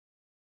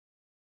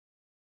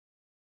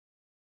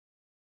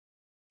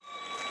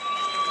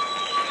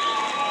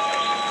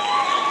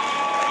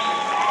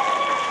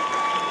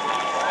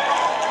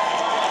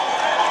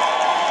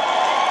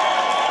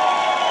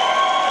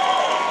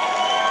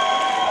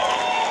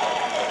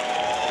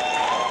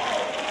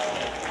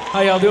How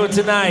y'all doing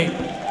tonight?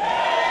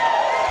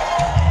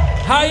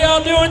 How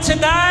y'all doing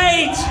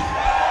tonight?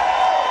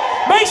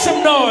 Make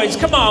some noise.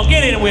 Come on,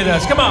 get in with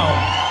us. Come on.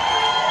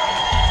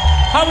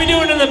 How we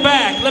doing in the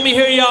back? Let me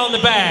hear y'all in the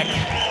back.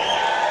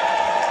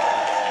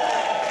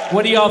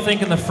 What do y'all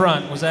think in the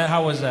front?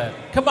 How was that?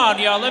 Come on,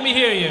 y'all, let me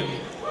hear you.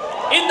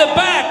 In the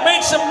back,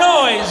 make some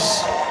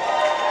noise.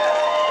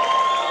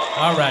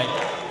 All right.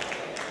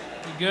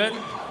 You good?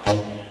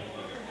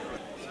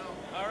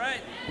 All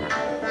right.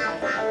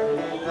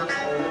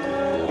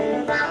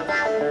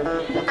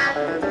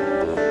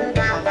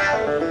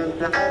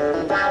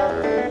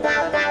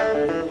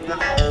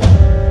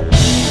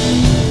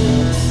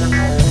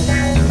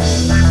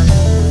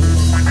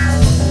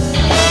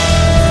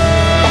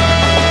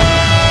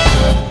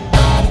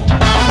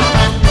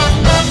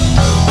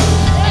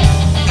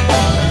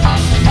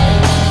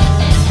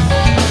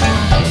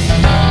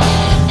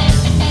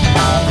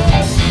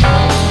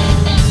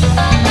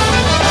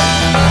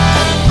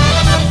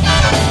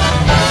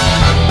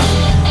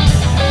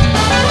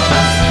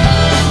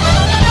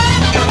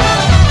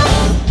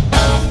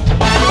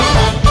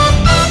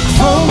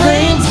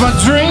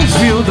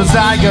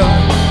 Desire.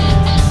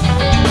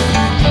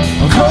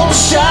 A cold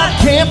shot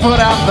can't put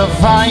out the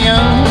fire.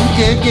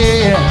 Yeah,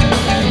 yeah.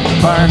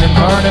 Burning,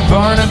 burning,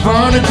 burning,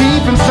 burning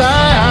deep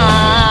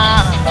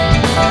inside.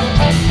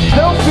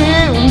 No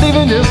fear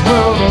leaving this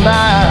world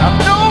alive.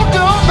 No,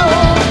 no, no.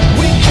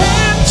 We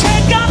can't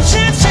take our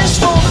chances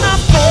for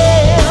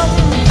nothing.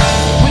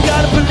 We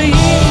gotta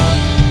believe.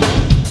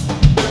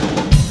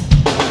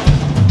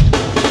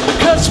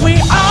 'Cause we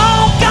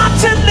all got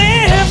to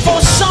live for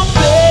something.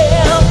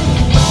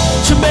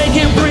 Make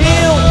it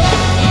real.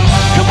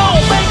 Come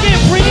on, make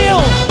it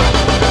real.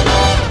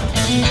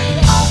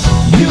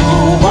 You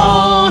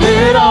want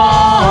it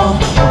all.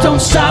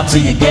 Don't stop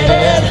till you get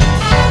it.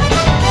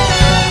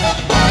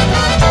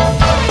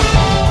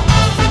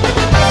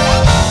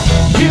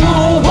 You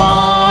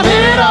want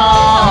it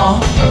all.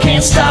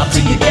 Can't stop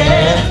till you get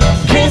it.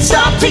 Can't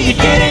stop till you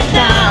get it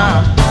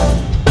now.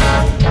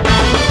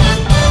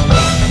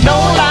 No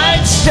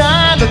lights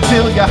shine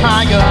until you're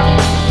higher.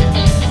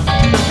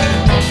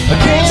 I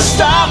can't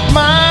stop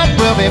mine,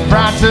 will be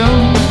bright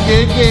soon,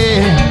 yeah,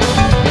 yeah.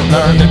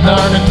 Learning,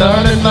 learning,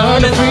 learning,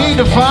 learning, free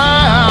to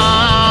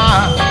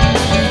find.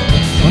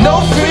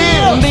 No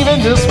fear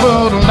leaving this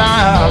world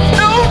alive.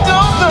 No,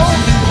 no, no.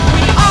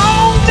 We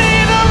all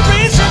need a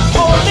reason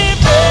for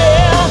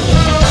living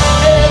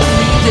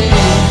every day.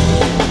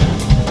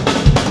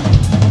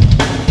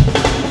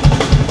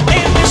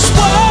 In this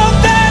world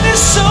that is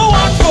so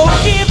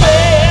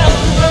unforgiving,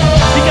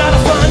 you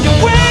gotta find your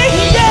way,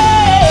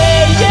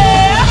 yeah,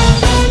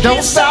 yeah.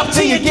 Don't stop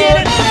till you get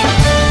it.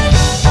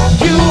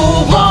 You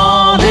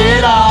want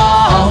it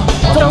all.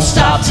 Don't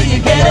stop till you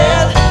get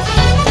it.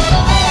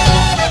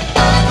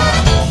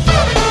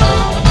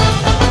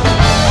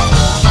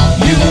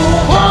 You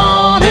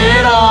want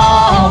it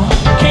all.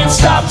 Can't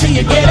stop till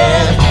you get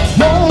it.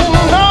 No,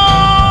 no.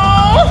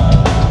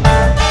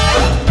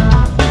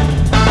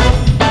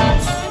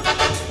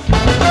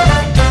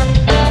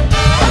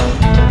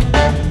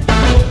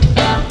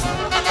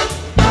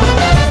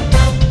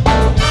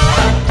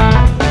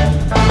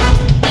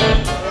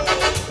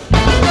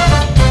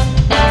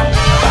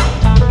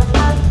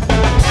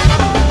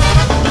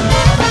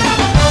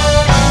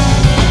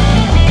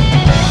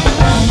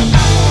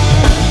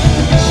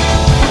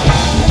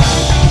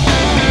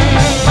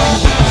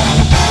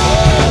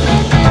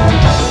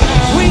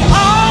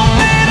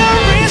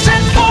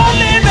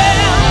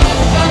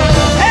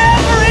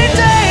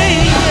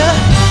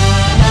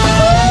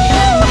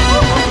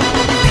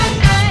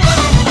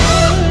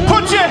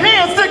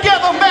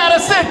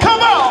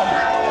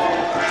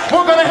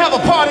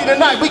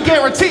 Tonight, we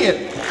guarantee it.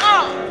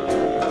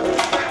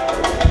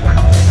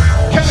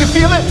 Can you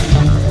feel it?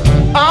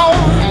 Oh,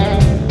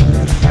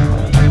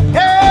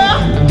 yeah.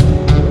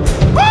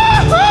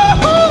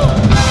 Woo-hoo-hoo.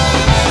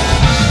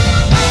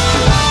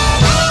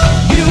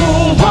 You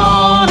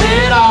want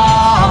it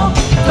all.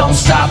 Don't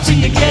stop till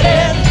you get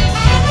it.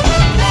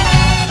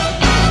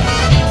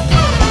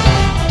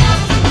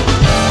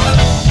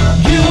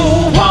 You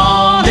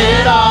want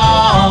it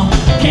all.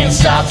 Can't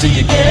stop till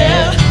you get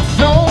it.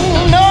 No,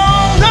 no.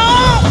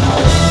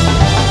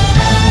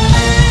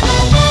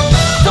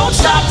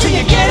 Till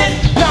you get it,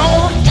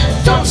 no.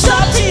 Don't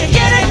stop till you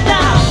get it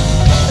now.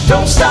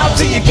 Don't stop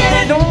till you get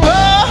it, no.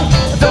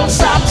 Don't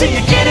stop till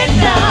you get it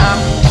now.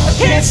 I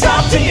can't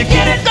stop till you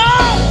get it, no.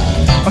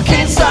 I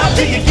can't stop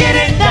till you get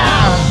it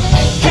now.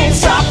 Can't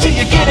stop till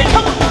you get it.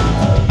 Come on.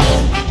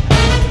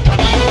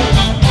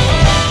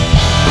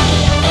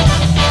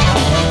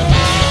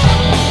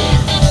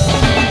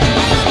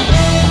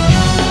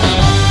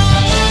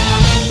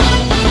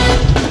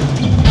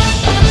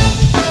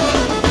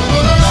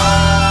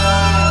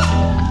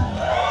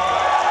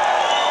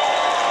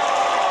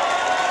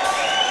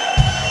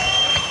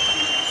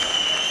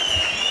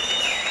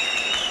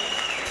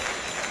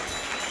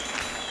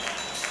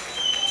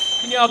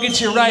 Y'all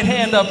get your right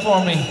hand up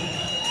for me.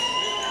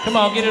 Come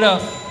on, get it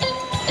up.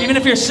 Even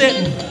if you're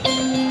sitting,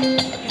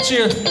 get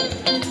your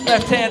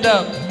Left hand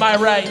up, my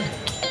right.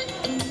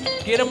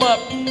 Get them up,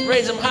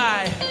 raise them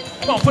high.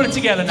 Come on, put it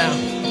together now.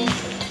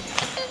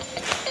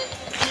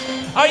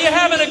 Are you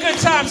having a good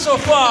time so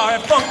far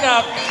at Funk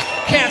Out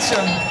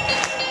Cancer?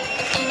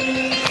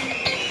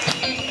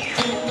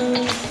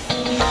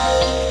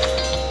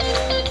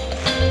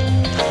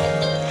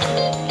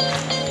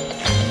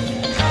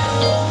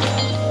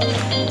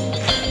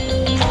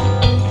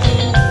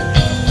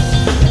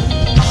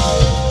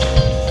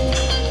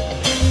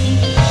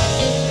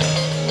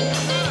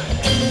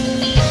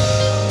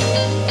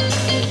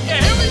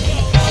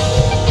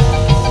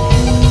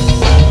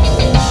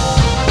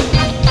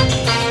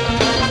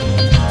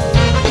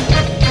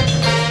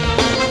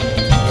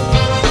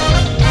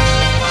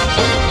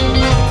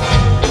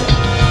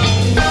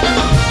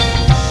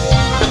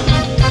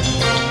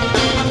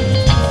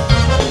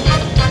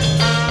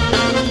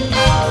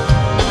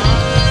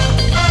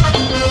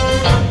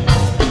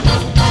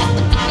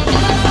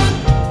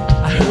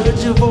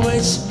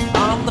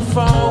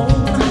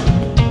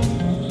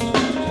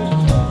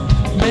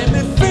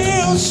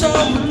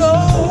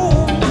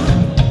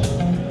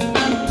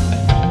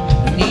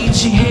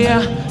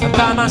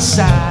 By my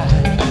side,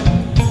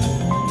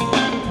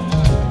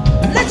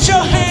 let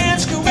your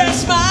hands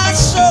caress my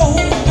soul.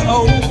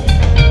 Oh.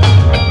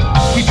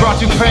 He brought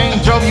you pain,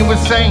 drove you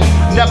insane.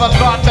 Never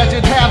thought that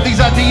you'd have these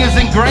ideas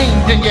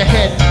ingrained in your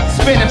head,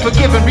 spinning,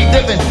 forgiving,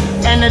 reliving,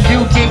 and the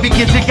new game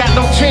begins. You got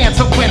no chance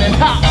of winning.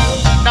 Ha!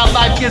 Now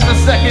life gives a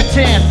second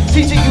chance,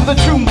 teaching you the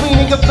true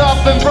meaning of love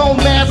and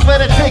romance. Let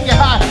it take you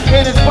high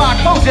and inspire.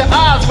 Close your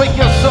eyes, wake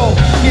your soul,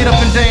 get up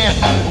and dance.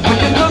 When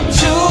you look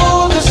to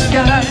the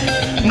sky,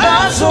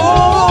 eyes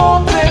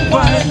open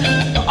wide.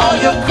 All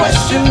your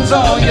questions,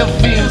 all your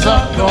fears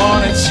are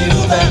gone. It's you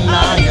that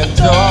I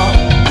adore.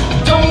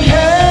 Don't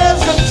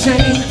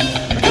hesitate,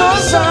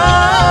 because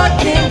I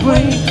can't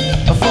wait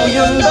for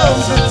your love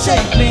to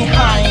take me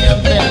higher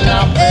than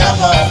I've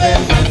ever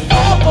been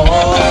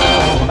before.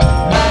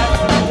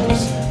 Life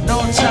knows no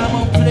time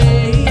or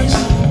place.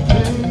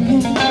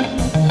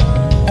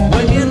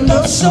 When you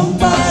love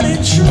somebody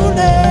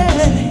truly,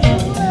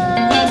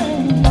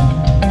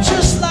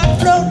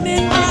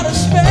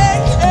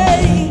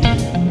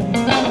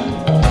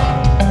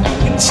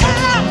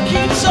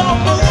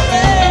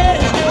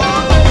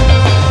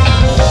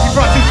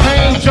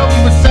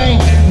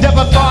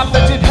 thought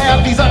that you'd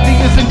have these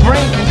ideas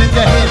ingrained into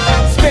your head,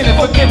 spinning,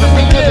 forgiving,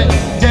 reliving.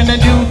 Then a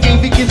new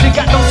game begins, you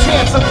got no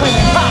chance of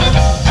winning. Ha!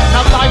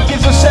 Now life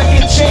gives a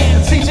second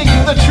chance, teaching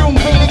you the true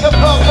meaning of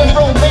love and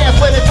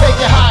romance. Let it take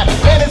you high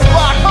and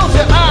inspire. Close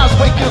your eyes,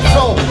 wake your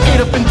soul,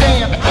 get up and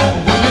dance.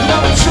 When you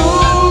look to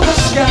the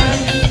sky,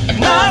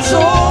 eyes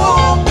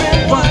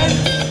open wide.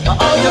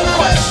 All your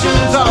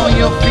questions, all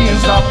your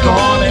fears are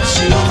gone. It's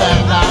you that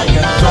I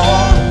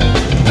adore.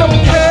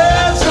 Don't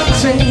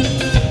hesitate,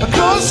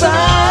 because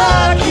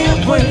I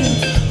can't wait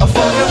for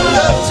your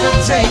love to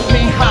take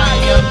me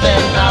higher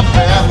than I've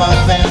ever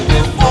been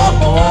before.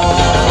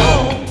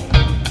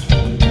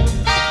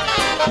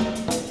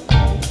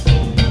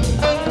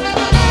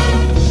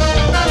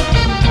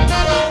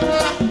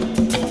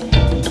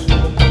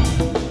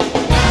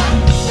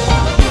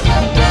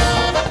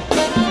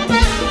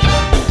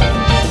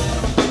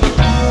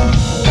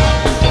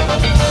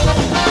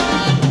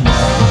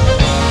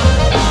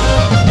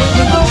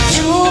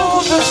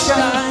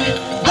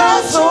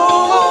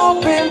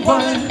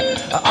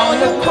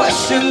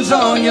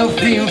 All your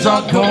fears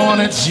are gone,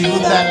 it's you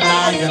that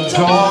I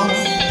adore.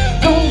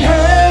 Don't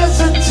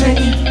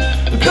hesitate,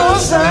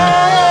 because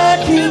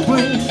I can't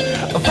wait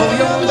for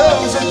your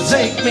love to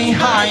take me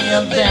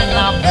higher than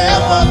I've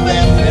ever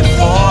been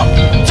before.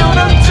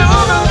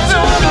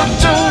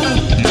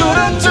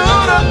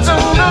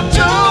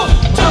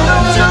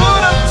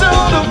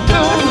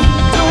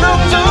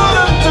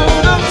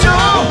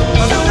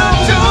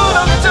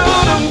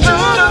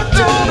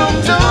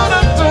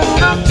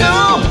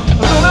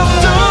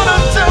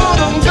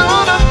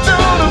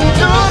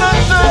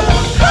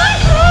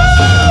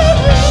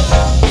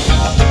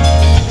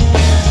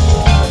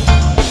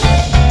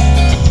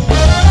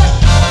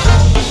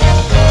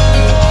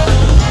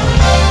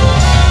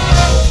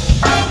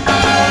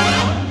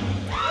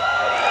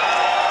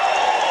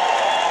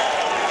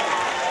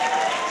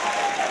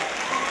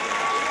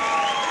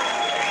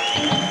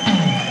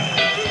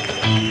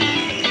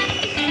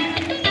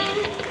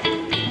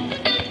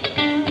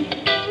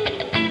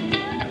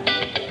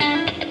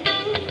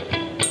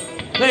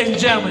 Ladies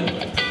and gentlemen,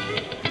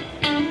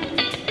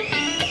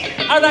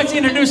 I'd like to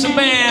introduce a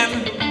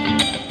man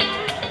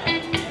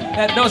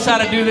that knows how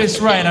to do this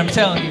right, I'm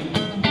telling you.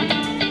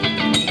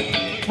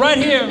 Right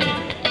here,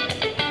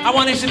 I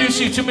want to introduce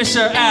you to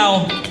Mr.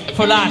 Al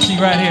Falachi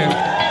right here.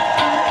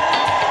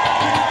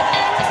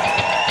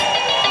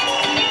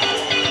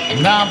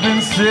 And I've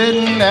been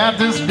sitting at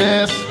this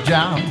desk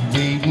job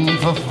waiting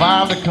for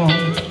 5 to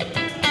come.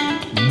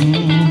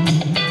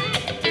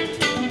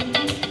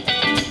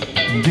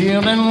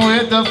 Dealing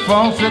with the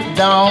folks that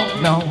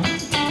don't know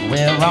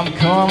where I'm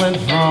coming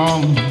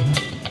from.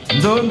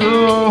 No.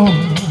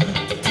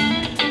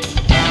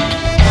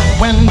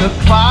 when the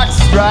clock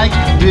strikes,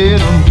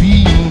 it'll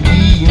be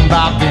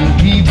about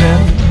and even.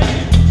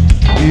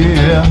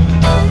 Yeah.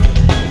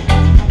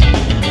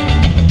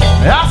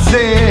 I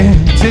say,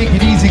 take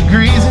it easy,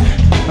 greasy,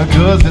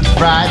 'cause it's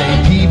Friday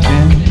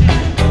evening.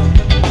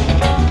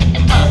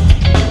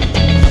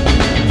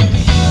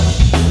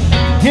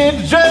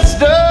 Get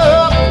dressed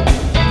up,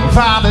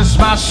 polish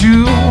my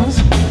shoes.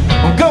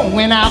 I'm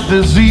going out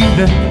this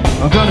evening.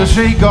 I'm gonna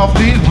shake off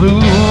these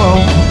blues.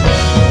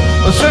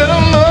 Set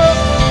them up,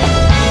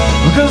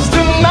 'cause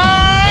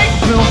tonight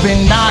we'll be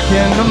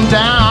knocking them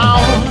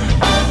down.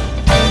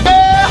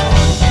 Yeah,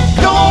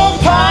 gonna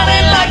party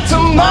like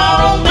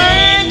tomorrow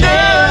may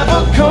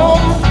never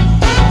come.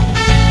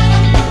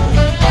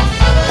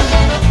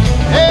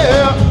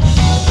 Yeah,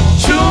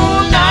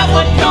 tonight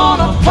we're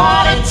gonna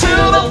party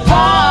till the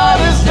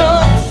party's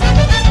done.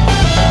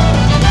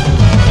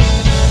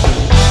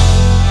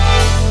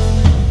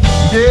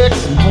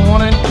 Next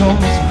morning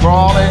comes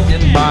crawling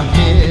and my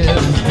head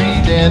is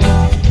beating.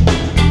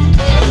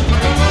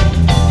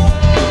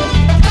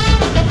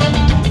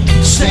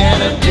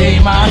 Saturday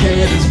my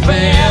head is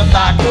bad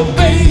like a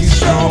bass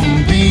drum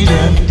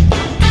beating.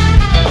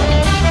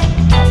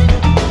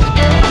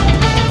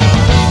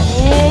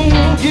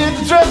 Get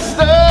dressed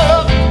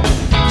up,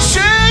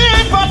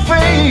 shave my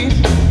face.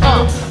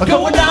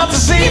 Going out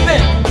this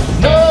evening,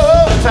 no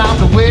time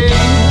to wait.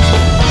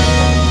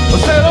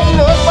 Set them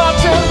up,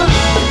 bartender,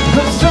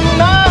 'cause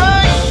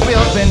tonight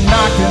we'll be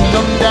knocking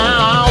them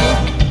down.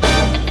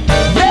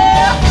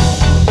 Yeah,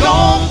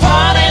 gonna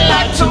party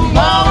like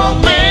tomorrow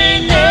may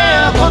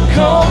never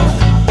come.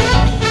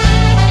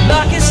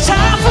 Like it's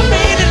time for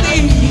me to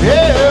leave.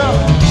 Yeah,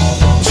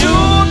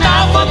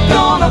 Tonight we're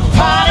gonna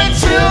party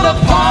till the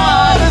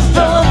party's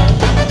done.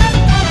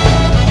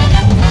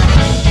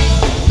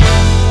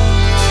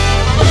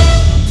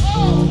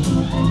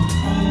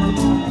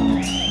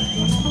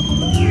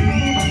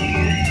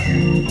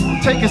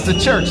 take us to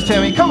church,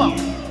 Timmy. Come on.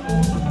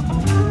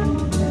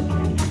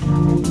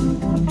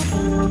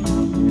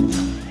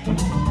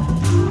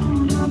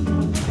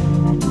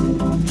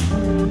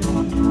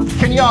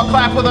 Can y'all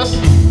clap with us?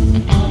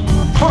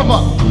 Put them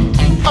up.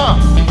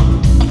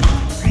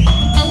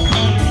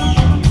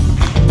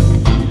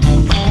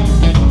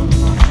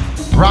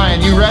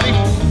 Ryan, you ready?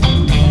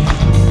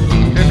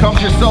 Here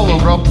comes your solo,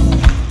 bro.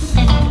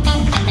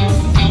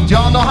 Do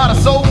y'all know how to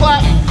soul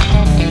clap?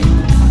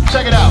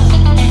 Check it out.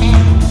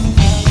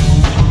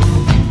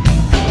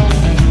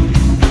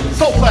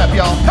 Soul clap,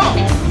 y'all. Come on.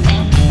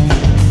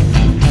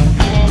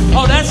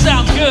 Oh, that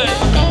sounds good.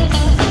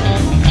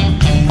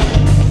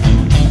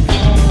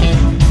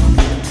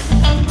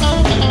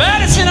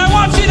 Madison, I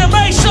want you to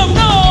make some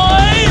noise.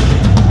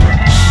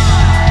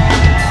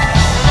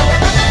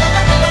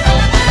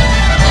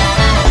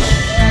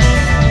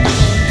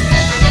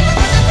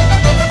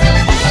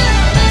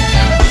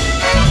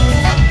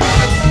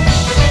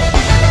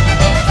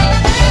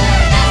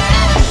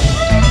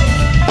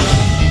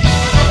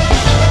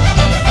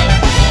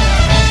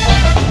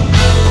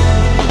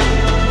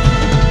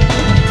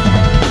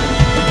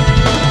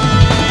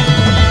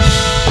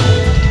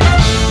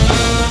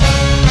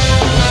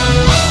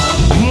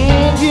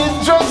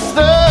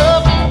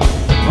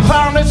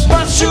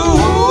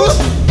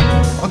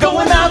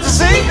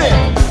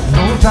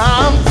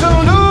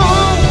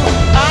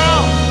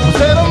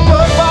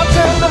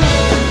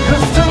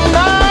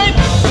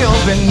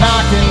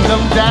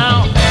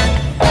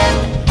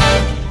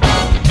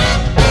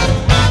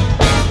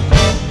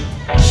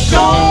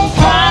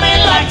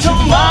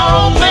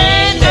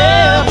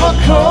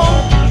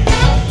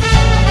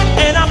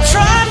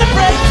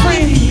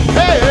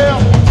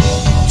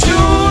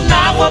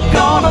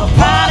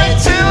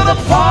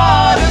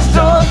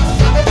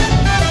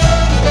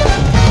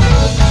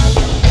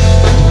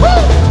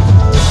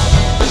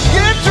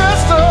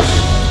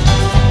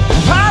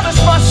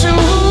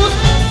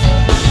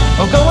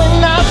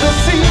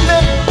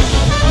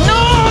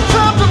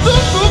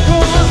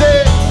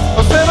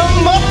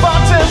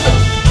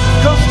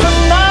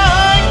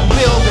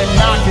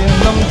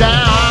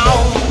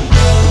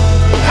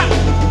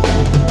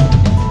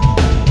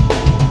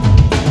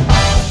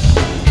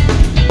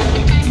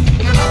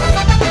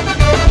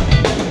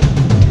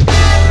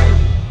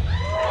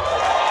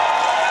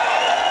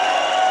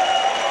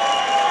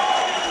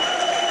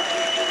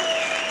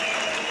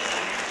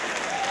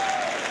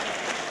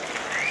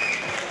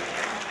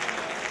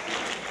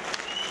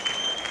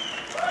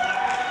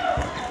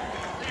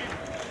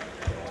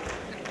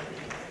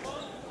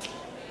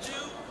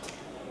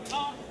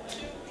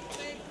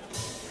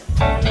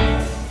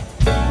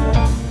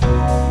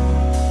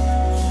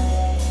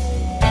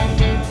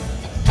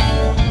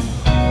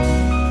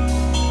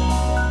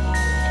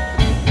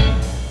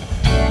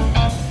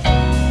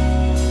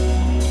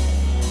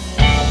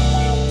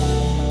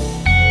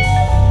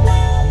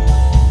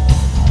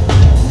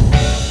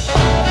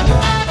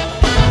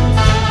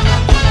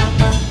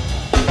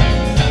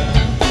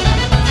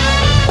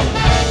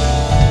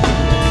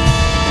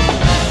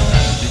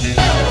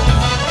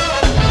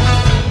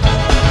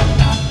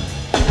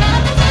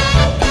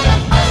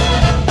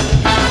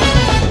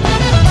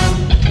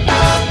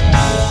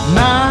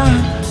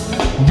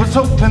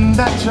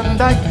 that you'd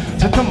like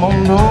to come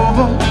on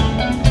over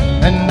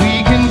and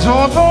we can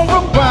talk for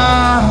a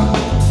while.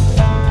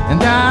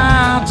 And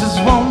I just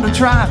want to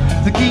try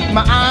to keep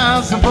my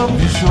eyes above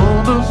your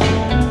shoulders,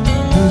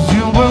 'cause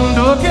you were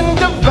looking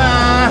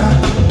divine.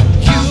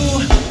 You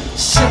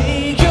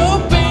say you'll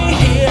be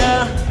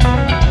here,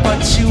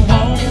 but you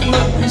won't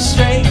look me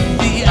straight in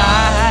the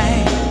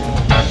eye.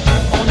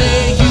 Only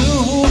you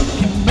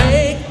can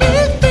make me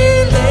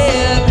feel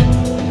it,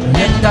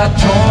 and I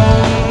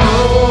don't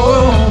know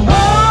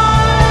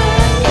why.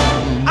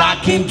 I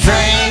keep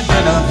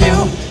dreaming of you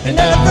and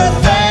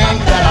everything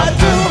that I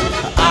do.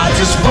 I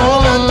just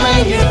wanna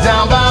lay you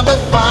down by the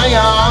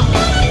fire,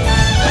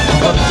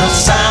 but the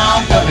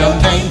sound of your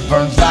name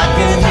burns like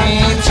an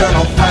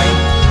eternal flame,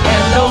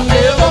 and I'll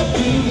never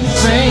be the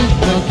same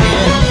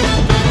again.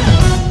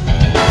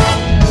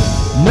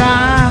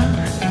 Now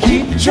I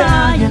keep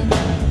trying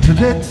to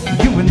let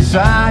you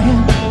inside.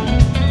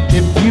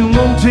 If you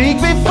won't take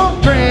me for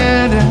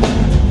granted,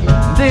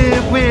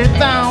 live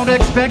without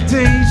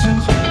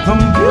expectations from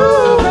you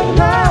and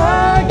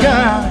I,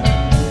 God.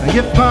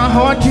 If my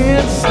heart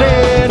can't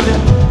stand it,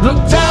 Look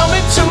down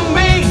into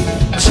me,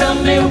 tell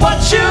me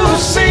what you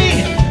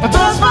see.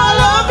 Does my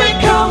love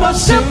become a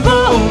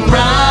simple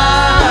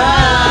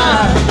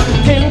ride?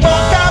 Can't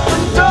walk out the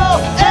door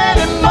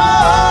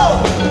anymore,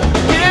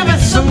 give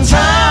it some time.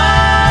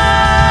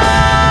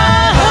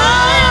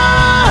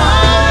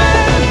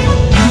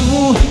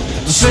 You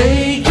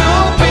say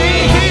you'll be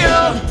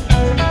here,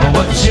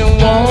 but you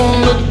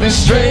won't look me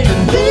straight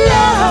in the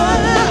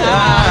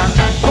eye.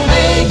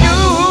 Only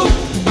you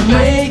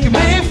make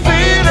me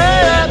feel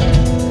it,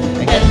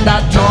 and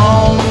I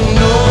don't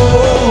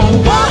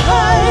know why.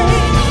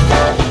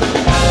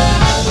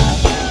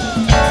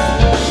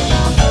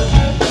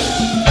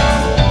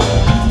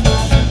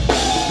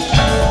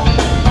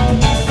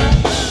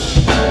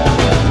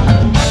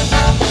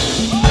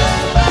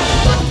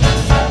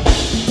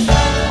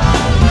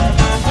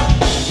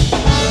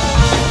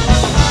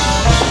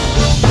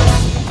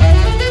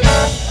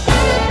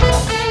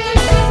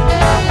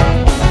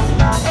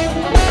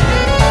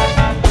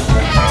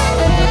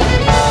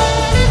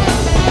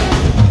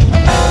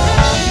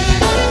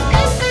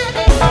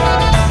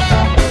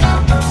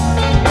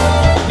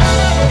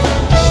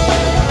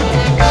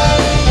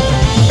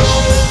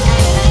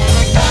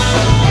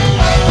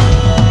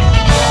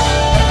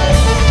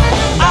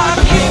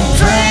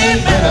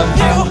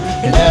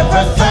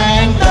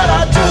 Everything that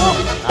I do,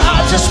 I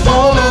just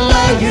wanna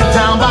lay you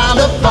down by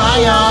the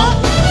fire,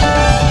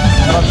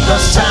 but the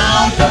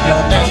sound of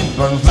your name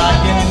burns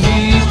like an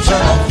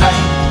eternal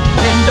flame,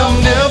 and I'll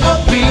never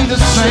be the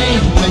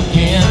same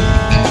again.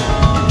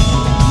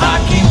 I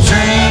keep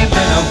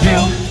dreaming of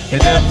you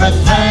and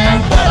everything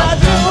that I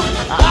do.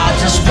 I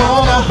just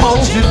wanna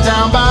hold you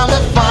down by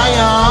the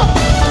fire,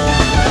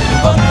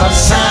 but the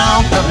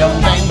sound of your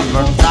name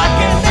burns like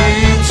an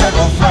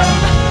eternal flame,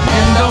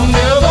 and I'll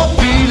never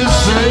be the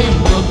same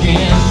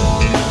again,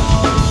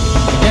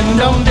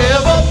 and I'll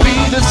never be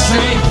the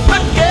same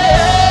again.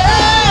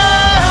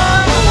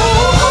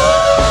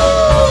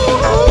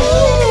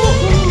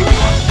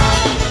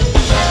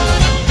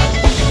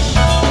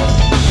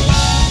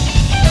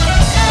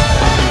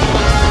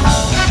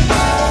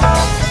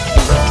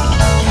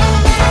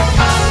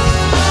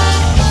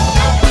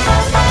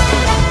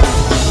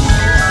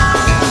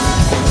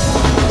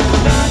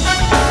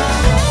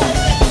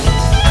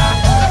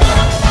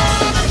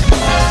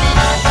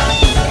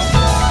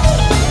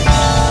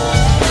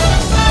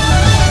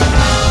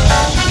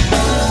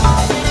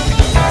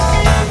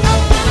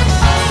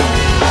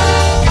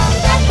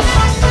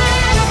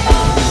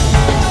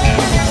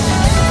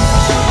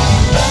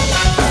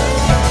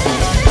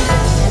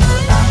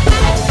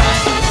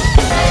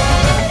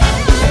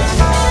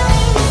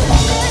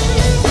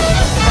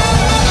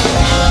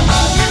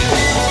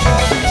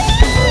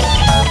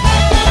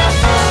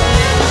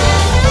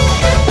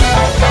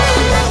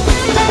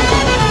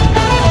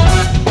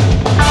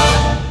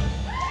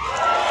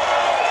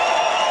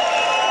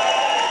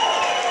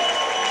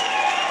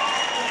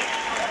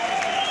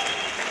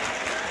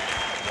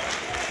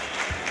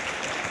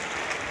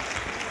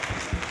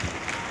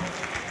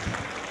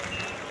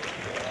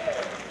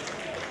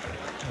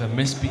 The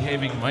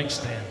misbehaving mic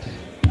stand.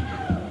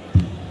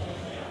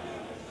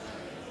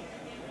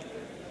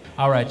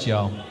 All right,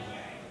 y'all.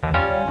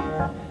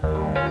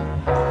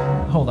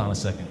 Hold on a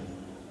second.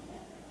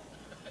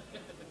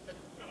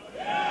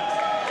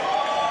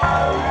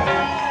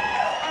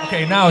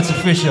 Okay, now it's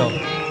official.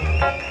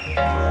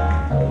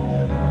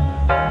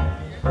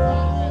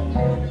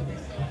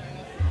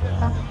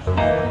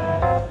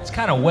 It's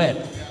kind of wet.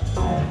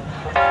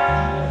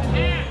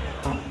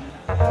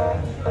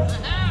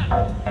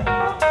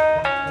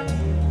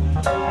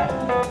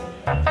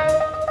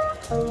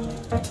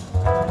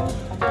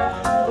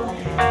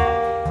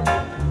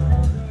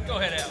 Go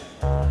ahead, Al.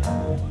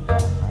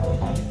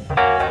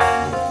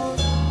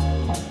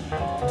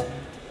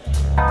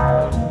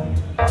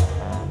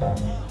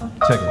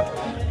 check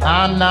it.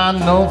 I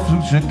know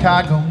through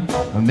Chicago,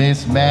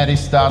 Miss Maddie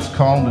starts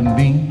calling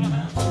me.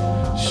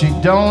 She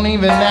don't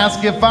even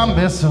ask if I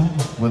miss her.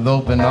 With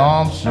open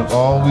arms, she'll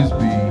always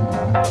be.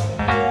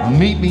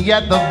 Meet me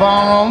at the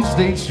bar on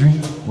State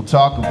Street. We'll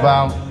talk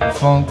about the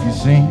funky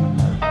scene.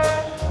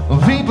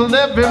 People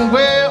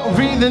everywhere,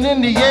 breathing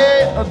in the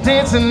air,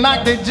 dancing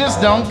like they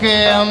just don't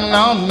care.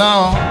 No,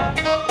 no.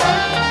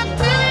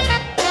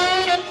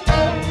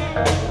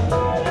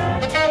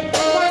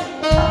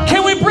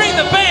 Can we bring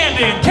the band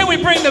in? Can we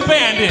bring the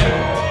band in?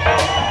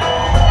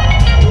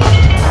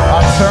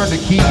 I turn the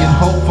key and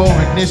hope for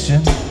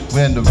ignition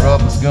when the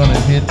rubber's gonna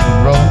hit the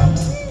road.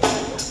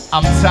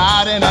 I'm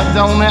tired and I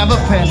don't have a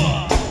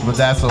penny, but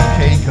that's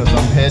okay cause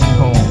I'm heading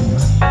home.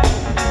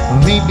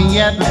 Meet me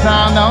at the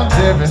town on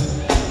Derry.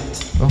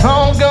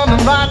 I'm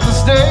gonna light the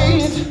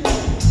stage.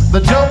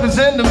 The joker's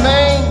in the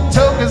main,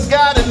 Toker's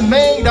got it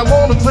made. I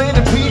wanna play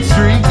the Beat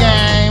Street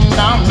game.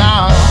 No,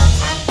 no.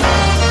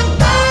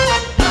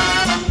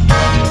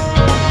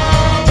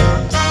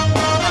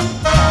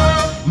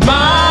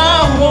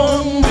 My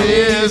one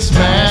is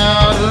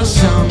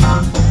Madison.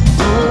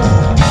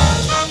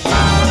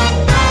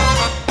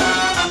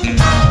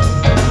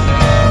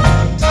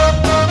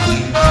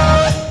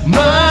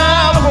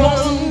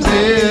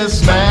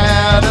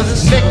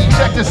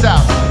 Check this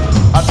out.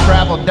 I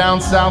traveled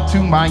down south to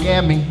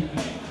Miami.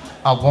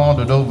 I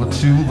wandered over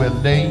to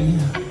LA.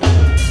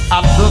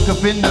 I look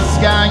up in the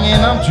sky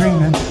and I'm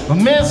dreaming, but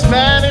Miss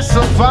Man is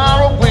so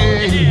far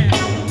away.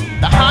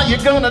 Now how you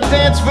gonna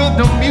dance with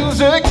the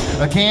music?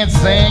 I can't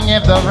sing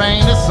if there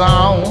ain't a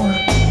song.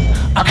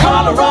 I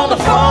call her on the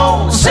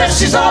phone, says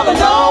she's all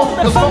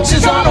alone. The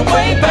function's on her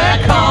way back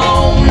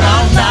home.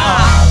 Now, now.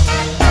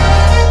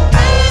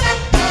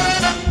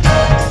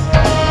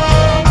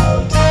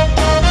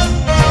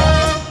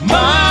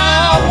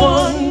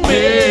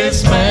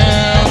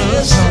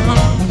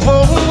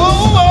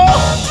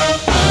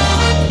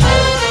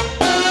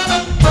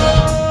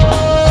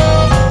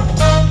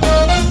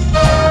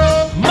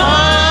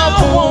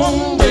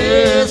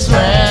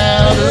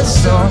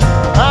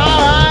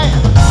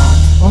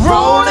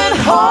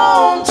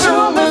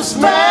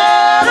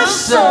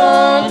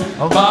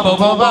 Ba ba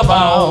ba ba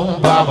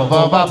ba ba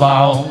ba ba ba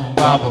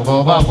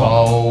ba ba ba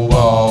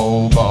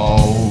ba ba.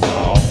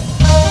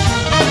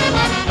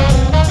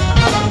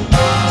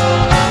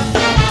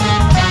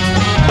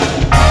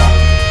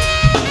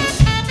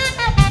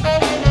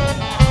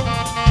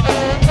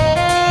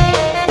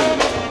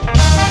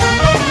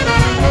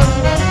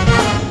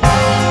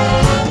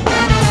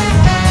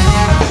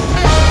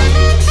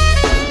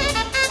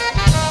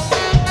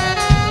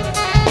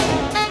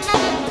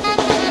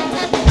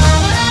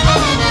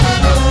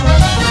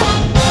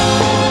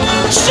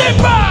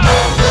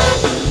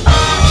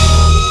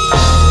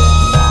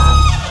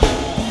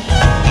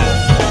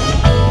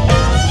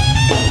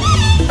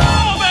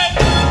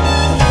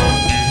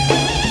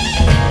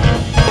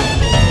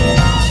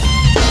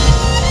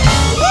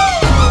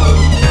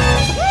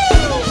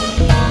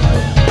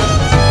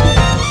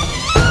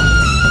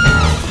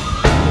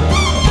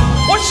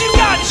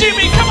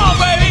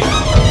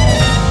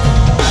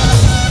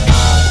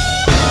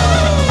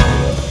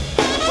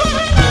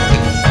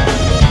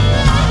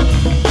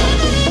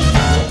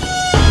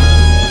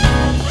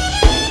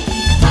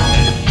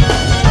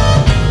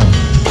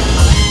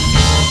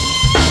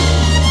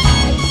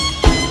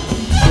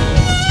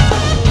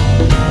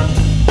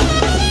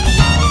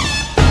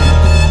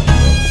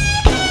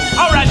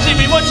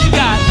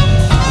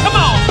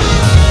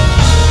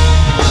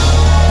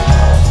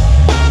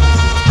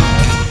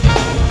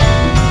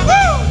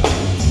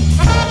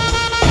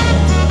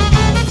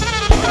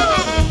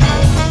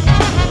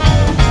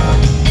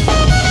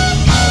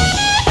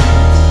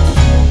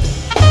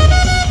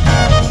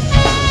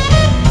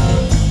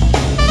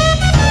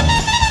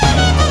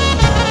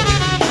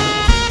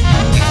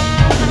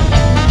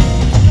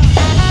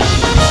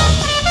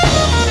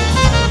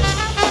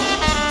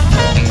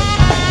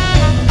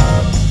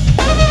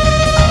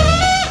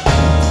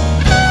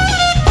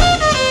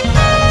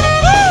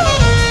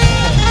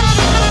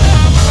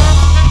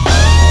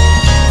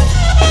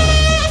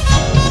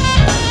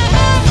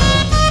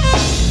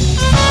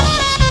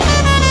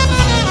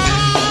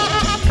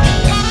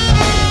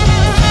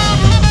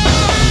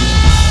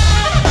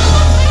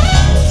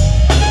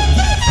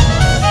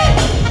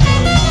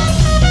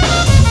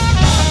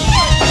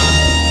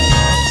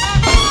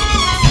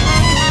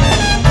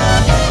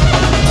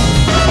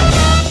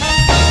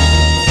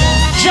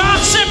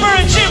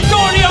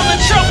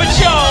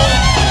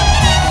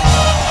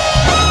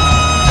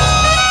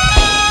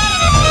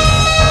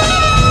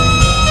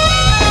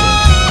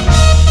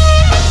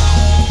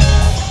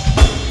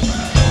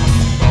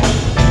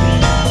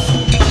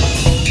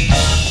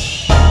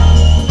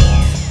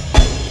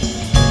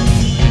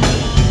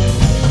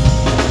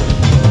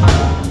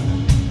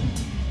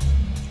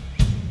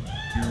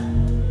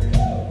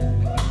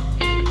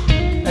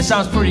 That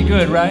sounds pretty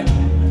good, right?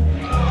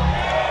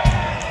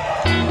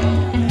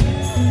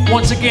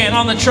 Once again,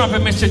 on the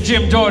trumpet, Mr.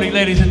 Jim Doherty,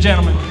 ladies and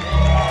gentlemen.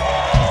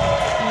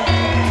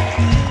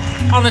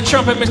 On the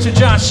trumpet, Mr.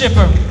 John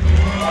Shipper.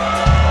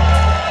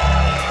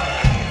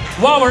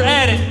 While we're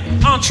at it,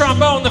 On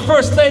trombone, the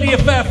first lady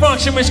of Phat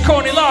Phunktion, Miss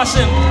Courtney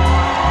Lawson.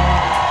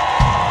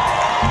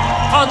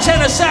 On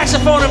tenor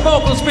saxophone and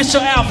vocals, Mr.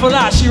 Al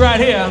Falashi right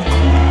here.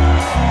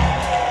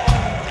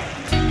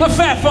 The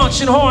Phat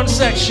Phunktion horn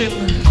section.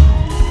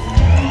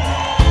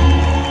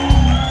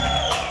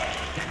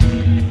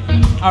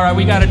 All right,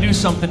 we gotta do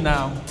something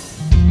now.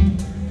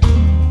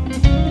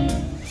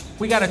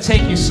 We gotta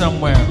take you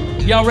somewhere.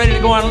 Y'all ready to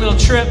go on a little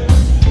trip?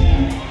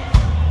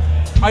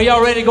 Are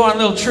y'all ready to go on a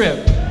little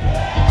trip?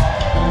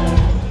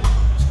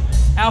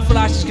 Al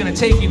Falash is gonna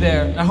take you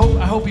there. I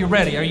hope you're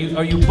ready. Are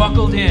you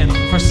buckled in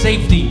for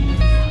safety?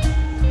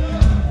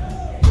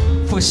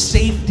 For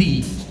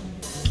safety.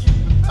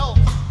 Belt.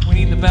 We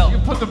need the belt. You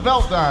put the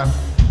belt on.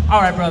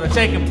 All right, brother,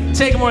 take them.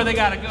 Take them where they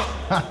gotta go.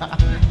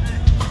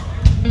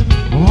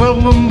 Well,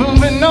 we're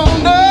moving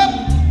on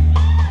up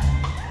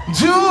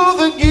to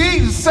the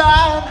east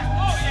side,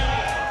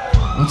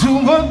 to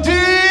a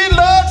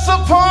deluxe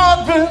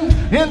apartment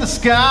in the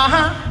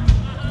sky.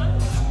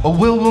 Well,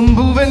 we're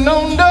moving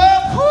on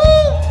up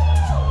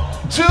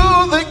to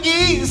the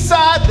east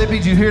side.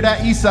 Did you hear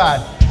that, east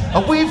side?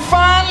 We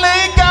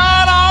finally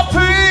got our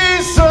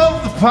piece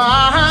of the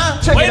pie.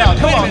 Check it out,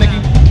 come on, Nikki.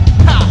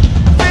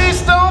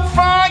 Feast on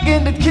fire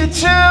in the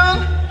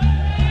kitchen,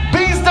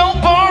 beans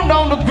don't burn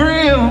on the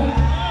grill.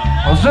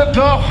 Took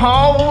a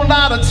whole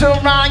lot of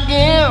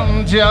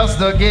trying just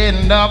to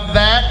get up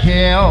that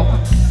hill.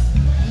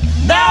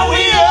 Now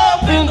we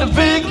up in the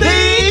big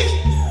leagues,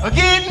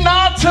 getting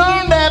our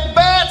turn at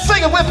bat.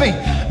 Sing it with me.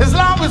 As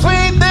long as we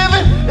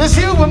living, it's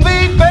you and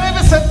me,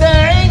 baby. Said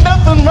there ain't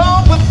nothing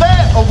wrong with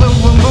that. Oh, well,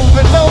 we're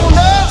moving on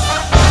up.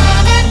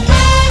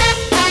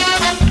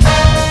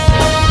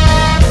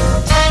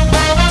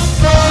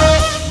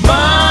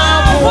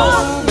 My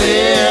one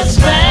is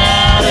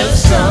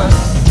Madison.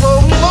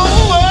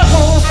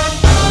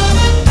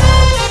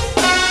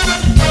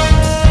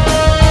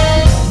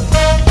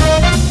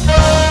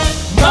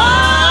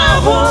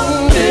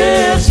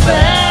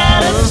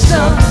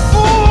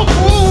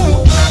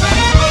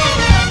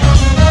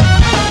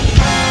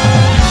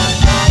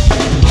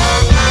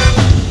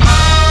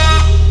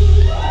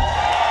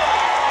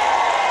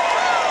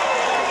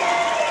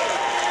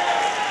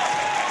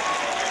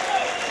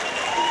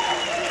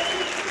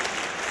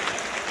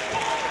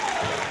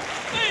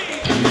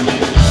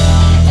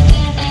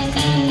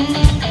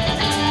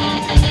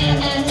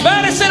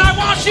 Madison, I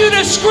want you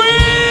to scream!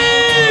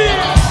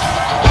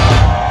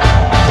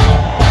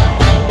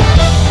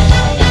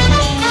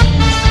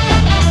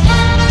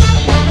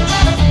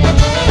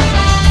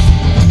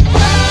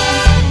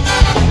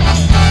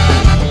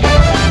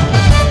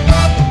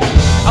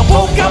 I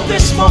woke up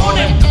this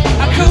morning,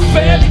 I could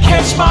barely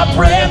catch my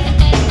breath.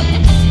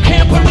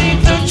 Can't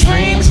believe the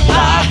dreams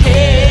I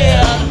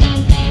had.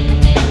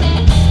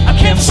 I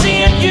kept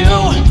seeing you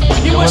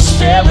were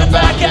staring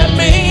back at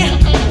me.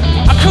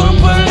 I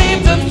couldn't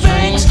believe the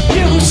things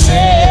you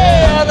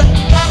said.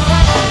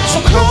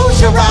 So close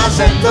your eyes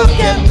and look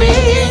at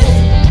me.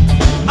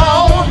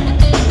 Oh,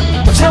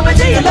 tell me,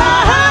 do you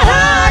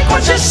like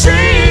what you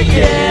see?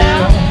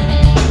 Yeah.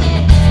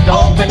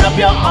 Open up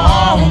your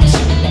arms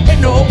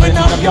and open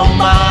up your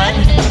mind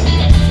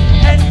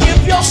and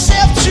give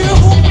yourself to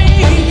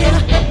me.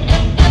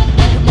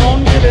 Come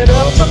on, give it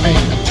up for me.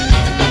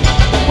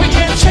 We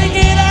can take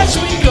it as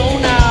we go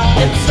now.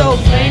 It's so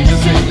plain to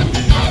see,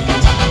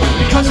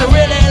 because I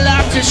really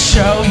like to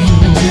show you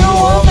you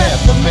are meant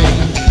for me.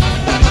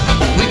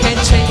 We can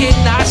take it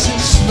nice and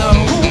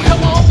slow.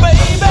 Come on,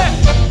 baby.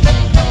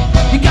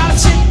 You gotta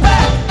sit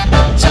back.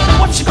 Tell me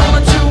what you're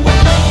gonna do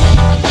with me.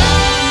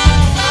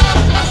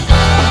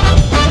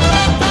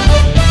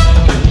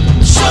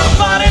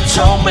 Somebody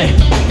told me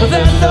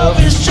that love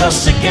is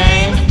just a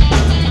game,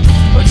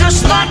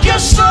 just like you're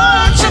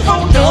searching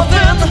for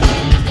nothing.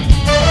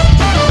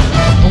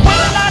 When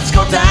the lights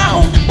go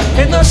down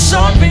and the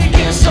sun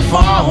begins to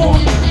fall,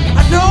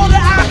 I know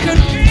that I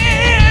could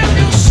give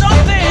you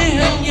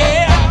something,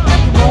 yeah.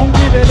 Don't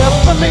give it up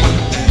for me.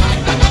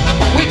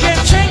 We can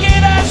take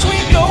it as we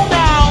go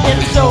now.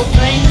 It's so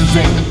plain to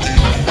see,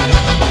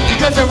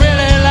 because I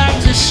really like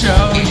to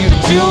show you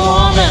you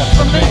are meant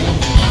for me.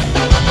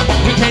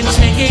 We can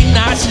take it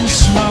nice and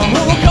slow.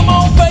 Come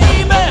on,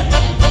 baby.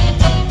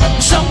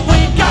 Something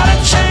we gotta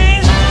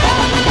change,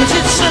 'cause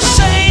it's the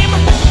same.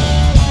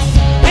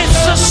 It's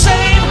the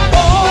same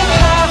old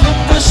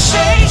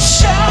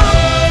conversation.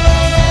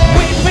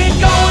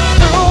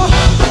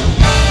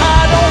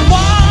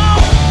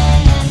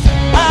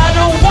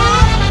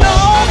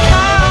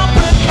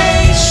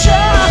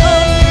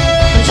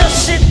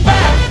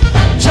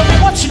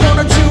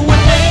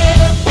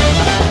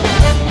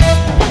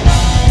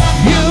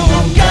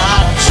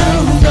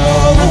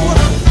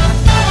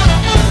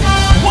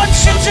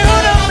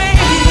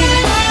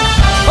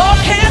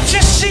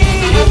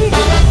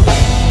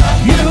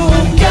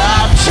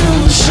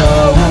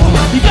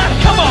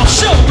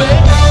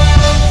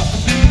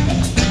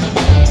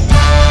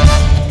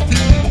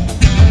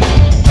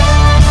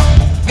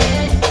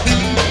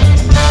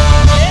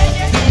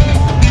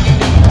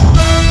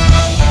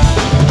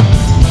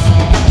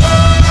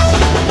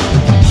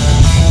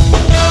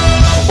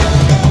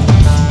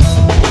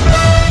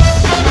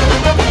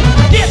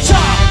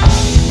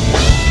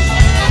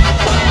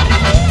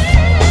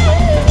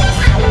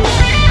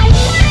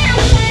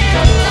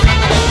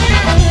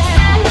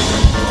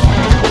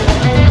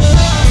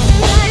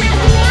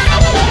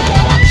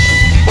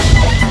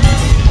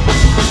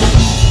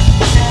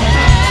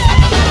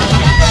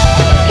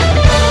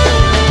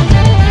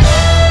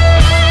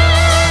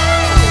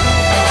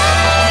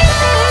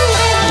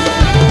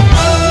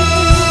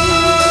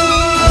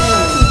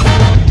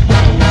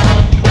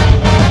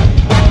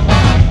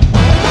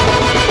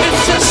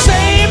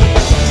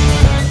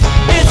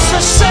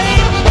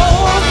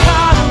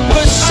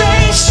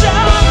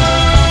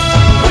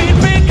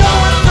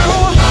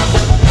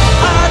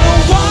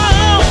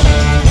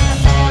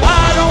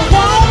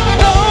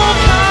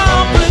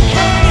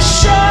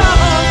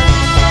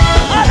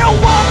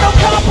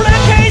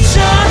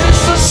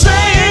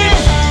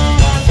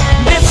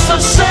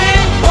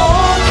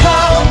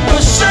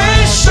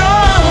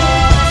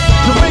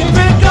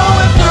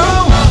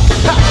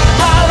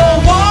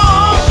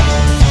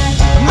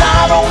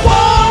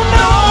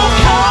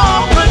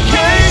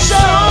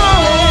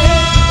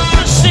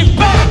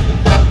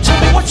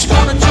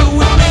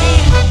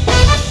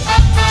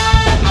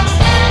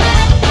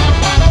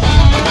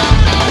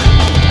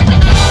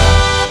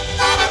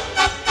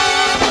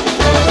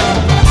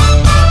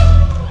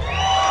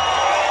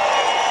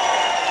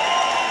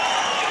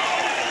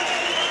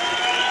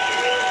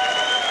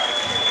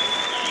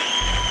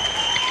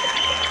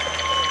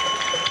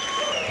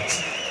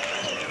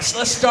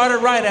 Let's start it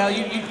right, Al.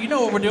 You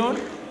know what we're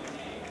doing.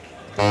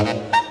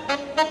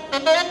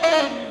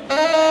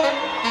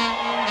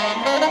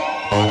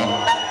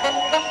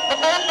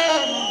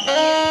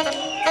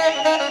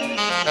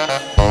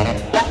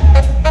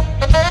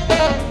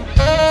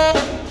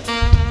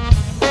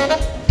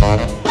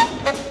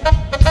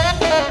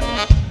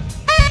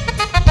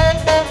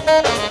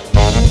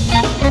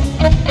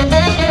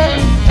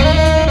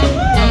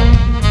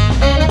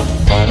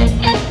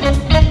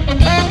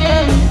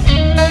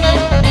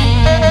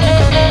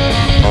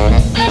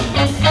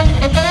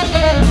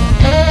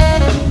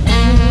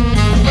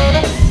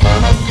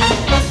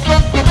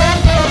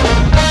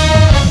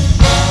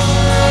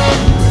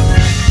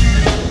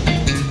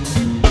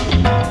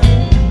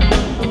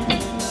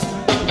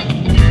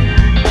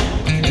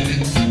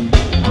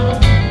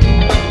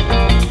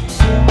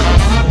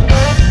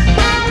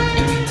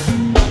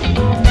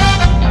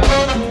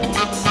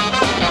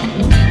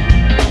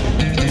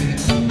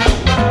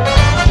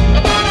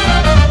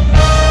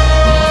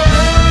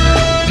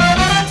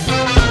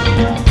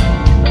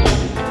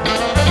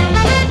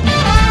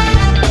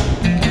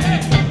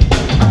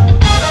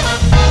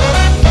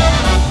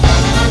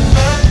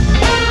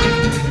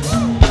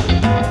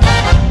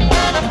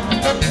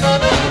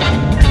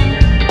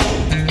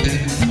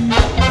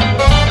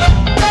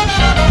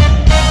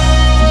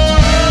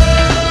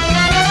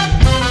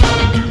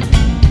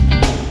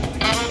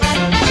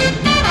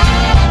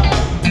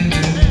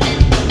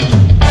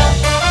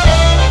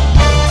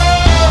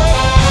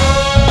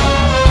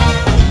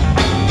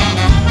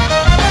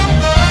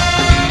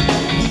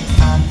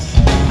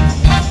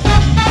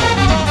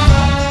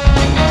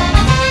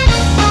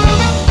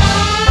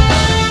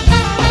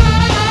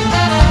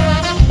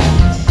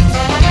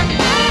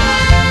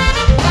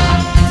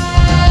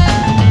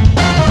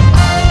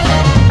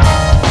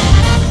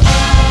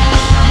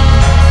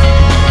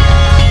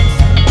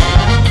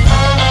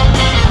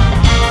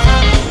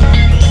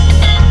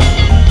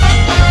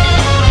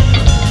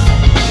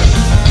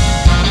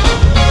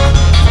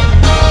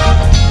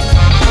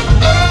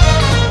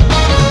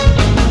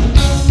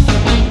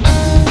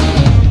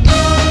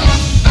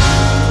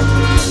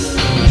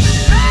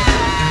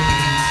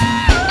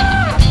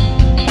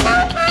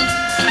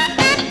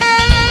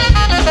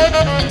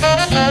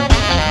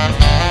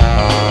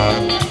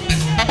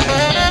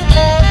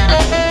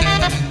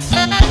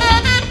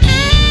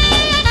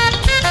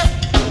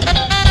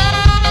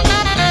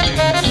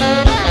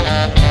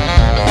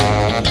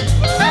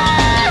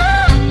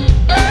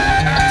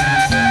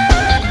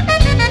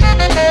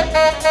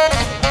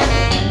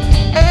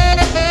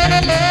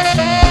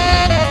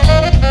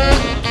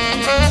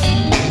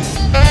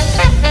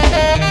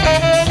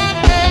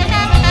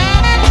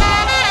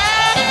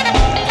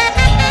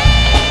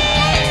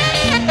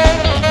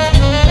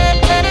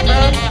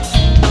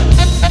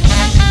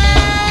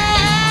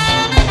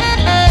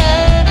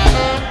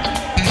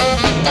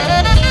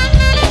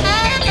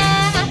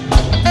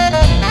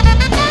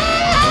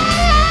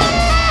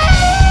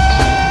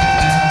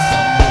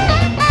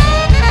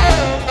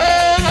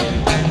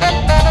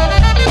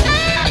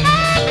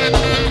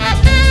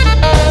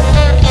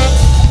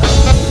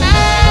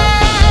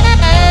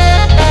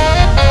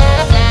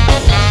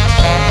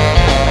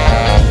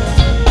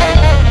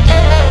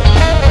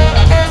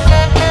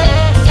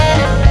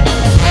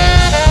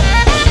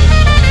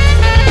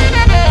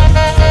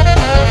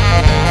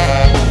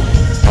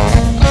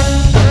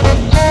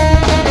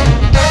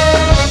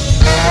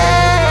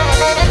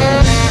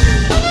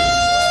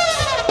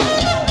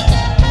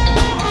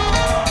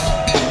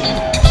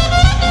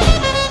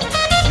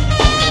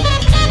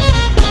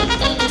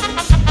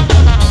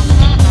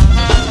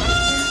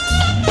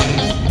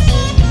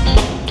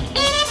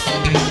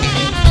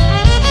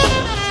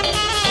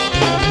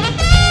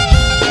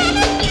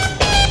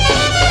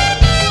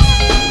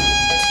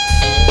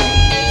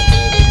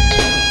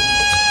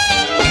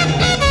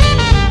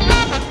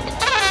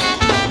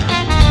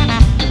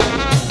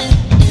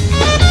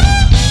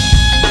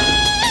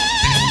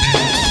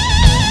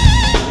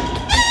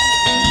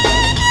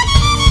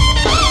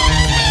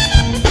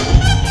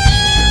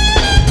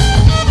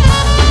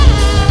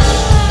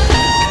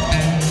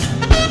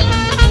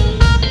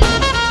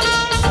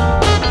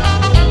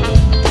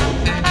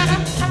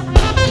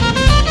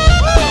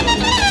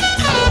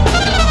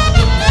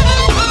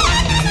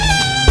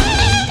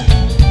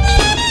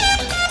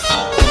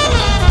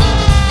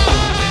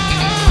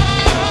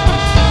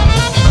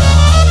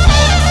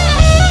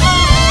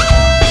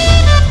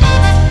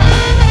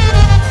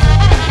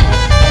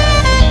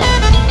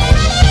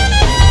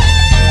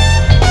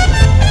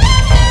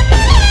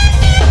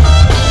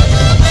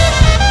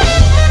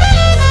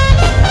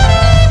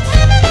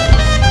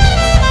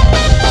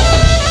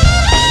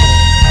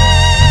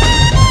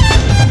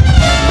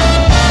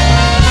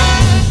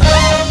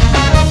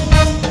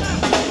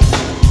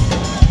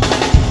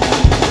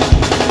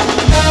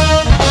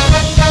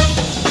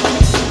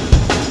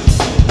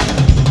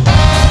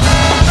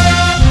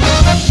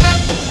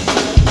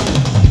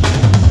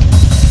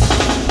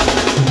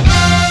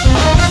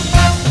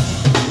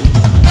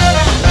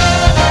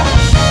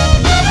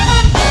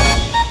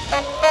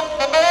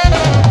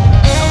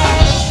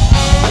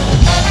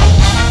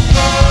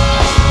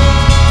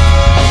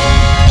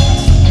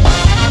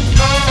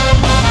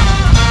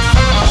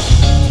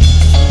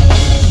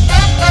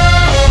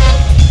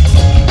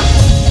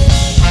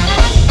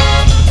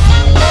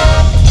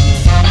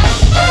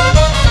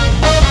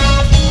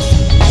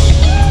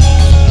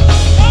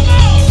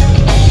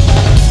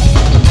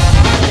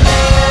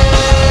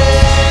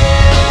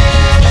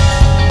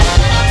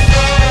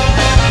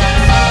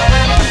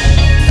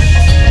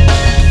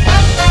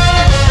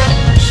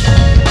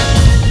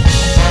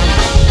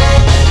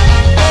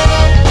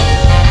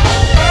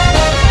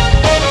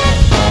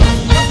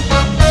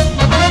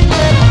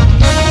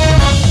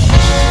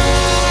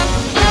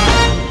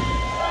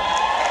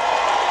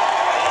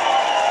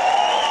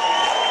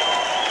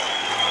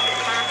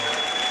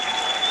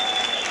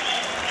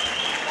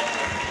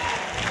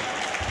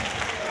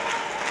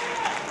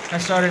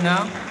 start it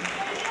now?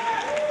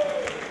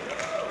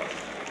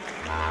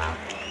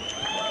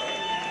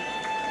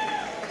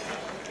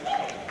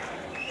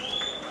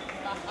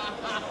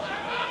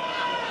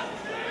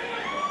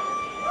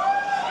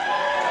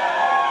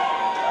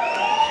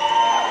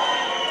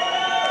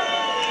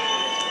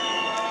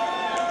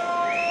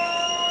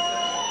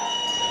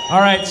 All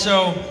right,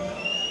 so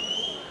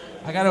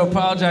I got to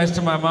apologize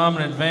to my mom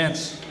in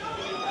advance.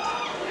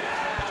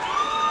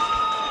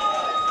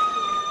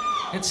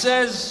 It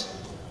says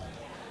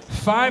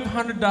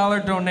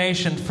 $500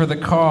 donation for the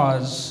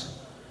cause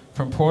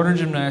from Porter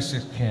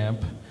Gymnastics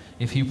Camp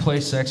if you play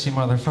Sexy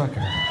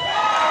Motherfucker.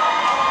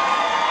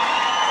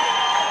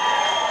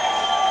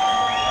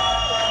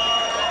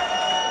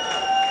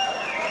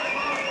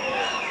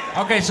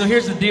 Okay, so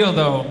here's the deal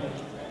though.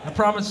 I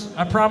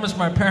promised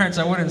my parents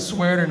I wouldn't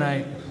swear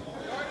tonight.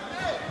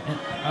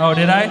 Oh,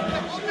 did I?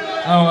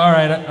 Oh, all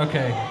right,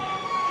 okay.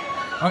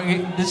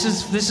 Okay, this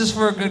is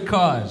for a good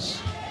cause.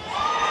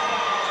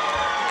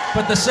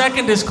 But the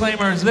second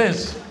disclaimer is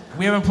this: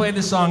 we haven't played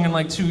this song in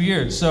like 2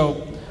 years,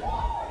 so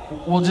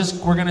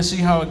we're gonna see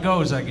how it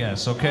goes, I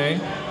guess. Okay.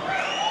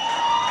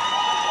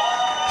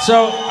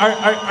 So,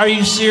 are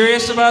you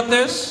serious about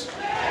this?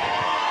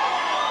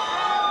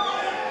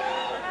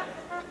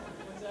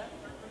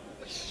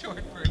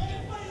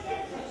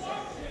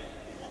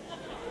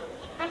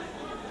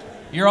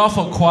 You're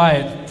awful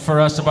quiet for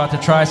us about to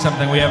try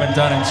something we haven't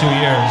done in 2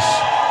 years.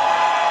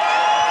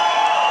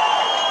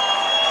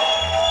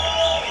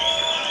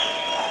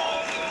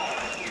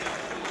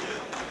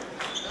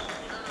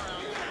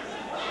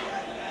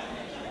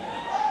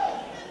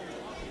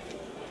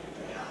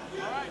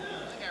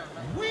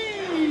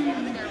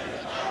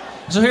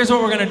 So here's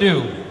what we're gonna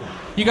do.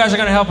 You guys are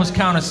gonna help us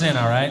count us in,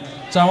 all right?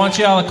 So I want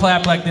you all to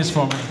clap like this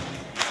for me.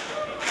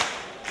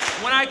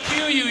 When I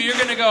cue you, you're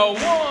gonna go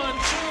 1, 2,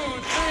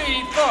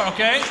 3, 4,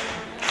 okay? You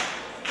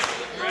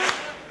ready?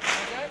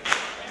 Okay.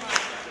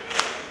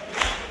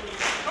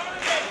 Count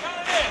it in,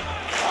 count it in.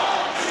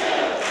 1, 2,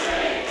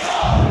 3,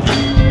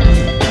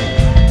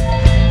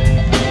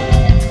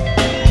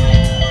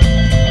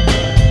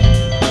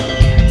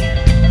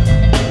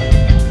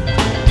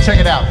 4. Check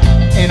it out.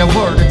 In a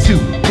word or two,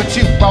 with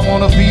you, I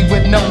wanna be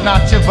with no,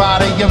 not your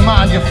body, your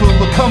mind, your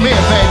fool. Come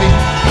here, baby.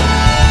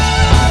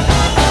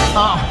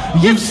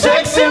 You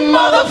sexy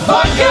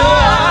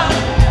motherfucker.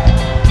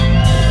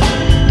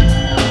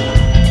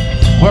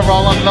 We're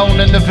all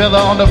alone in the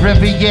villa on the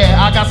river,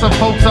 yeah. I got some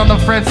folks on the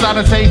friend side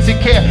that say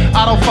take care.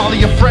 I don't follow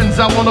your friends,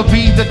 I wanna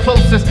be the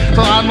closest.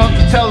 So I'm not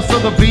to tell, so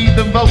to be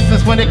the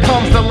mostest. When it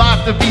comes to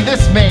life, to be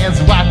this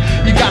man's wife,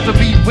 you got to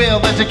be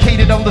well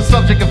educated on the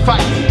subject of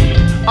fight.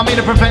 I mean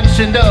the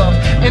prevention of,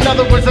 in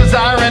other words,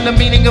 desire and the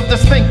meaning of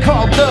this thing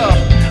called love.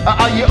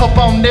 Are you up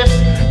on this?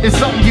 It's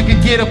something you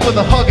can get up with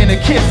a hug and a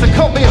kiss. So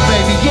come here,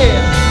 baby,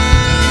 yeah.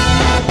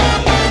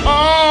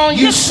 Oh,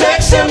 you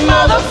sexy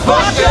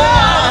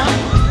motherfucker.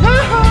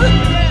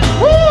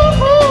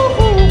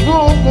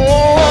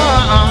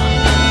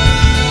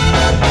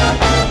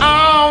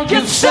 Oh,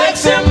 you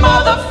sexy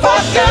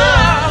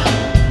motherfucker.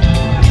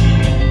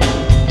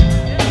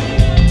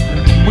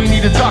 We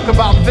need to talk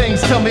about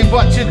things. Tell me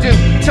what you do.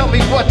 Tell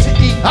me what to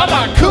eat. I'm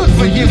not good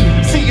for you.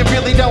 See, it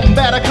really don't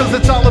matter, cause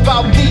it's all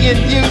about me and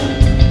you.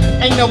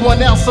 Ain't no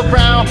one else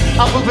around.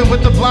 I'm moving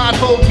with the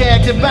blindfold,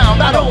 gagged and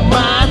bound. I don't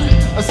mind.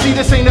 See,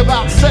 this ain't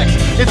about sex.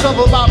 It's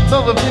all about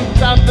other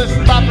things out this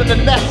life in the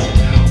next.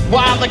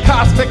 Wild the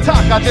cosmic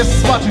talk. I just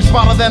spot you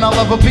smarter than I'll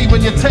ever be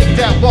when you take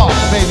that walk,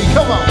 baby.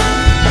 Come on.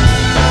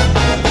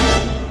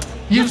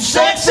 You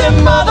sexy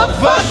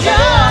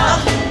motherfucker.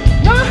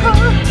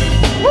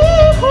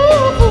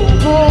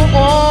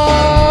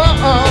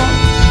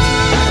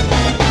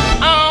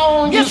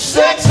 Oh, you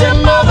sexy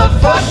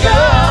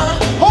motherfucker.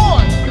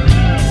 Horn.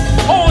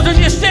 Oh, does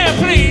you stand,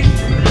 please?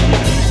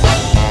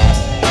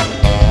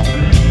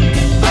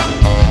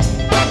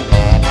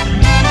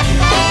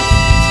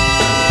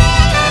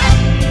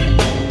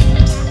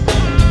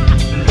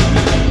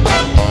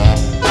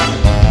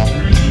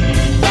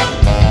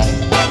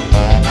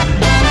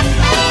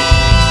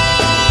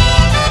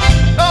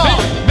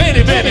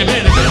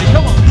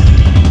 Come on.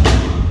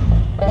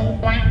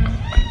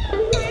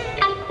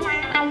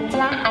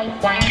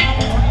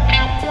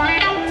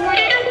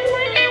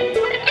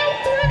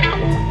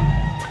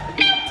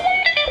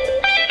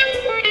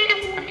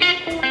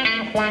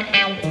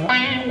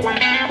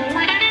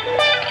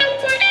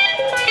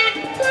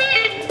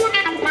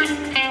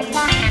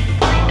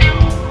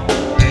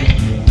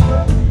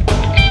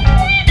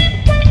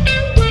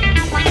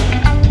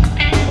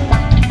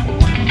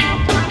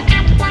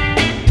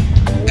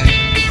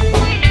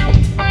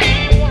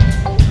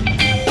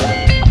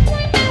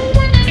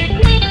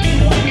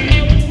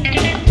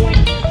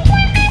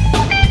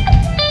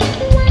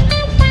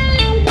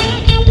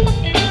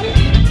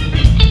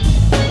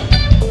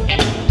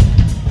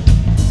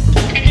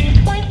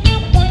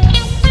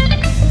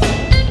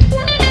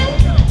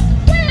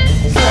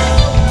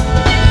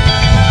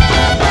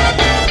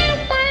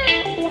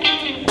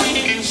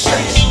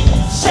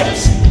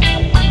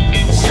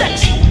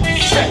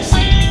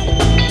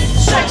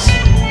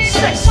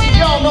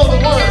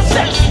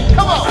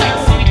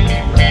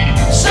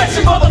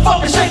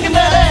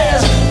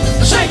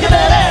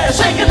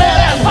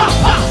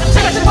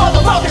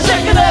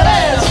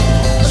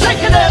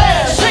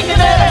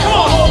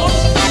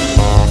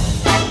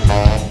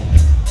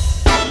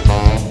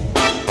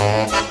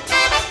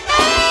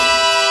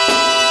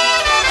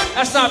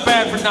 not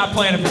bad for not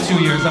playing it for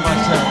 2 years, I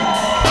must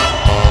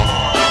say.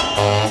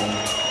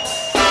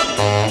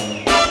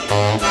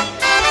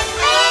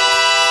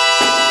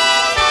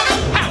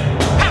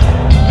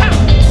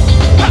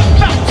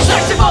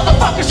 Sexy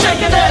motherfucker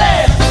shaking that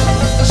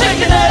ass,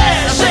 shaking that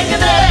ass, shaking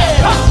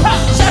that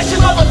ass. Sexy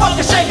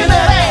motherfucker shaking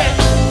that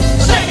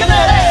ass, shaking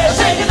that ass,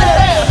 shaking that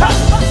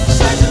ass.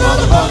 Sexy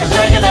motherfucker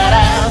shaking that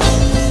ass,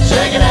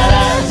 shaking that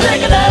ass,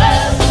 shaking that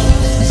ass.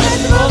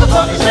 Sexy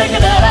motherfucker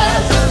shaking that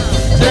ass,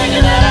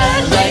 shaking that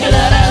ass, shaking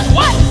that ass.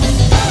 What?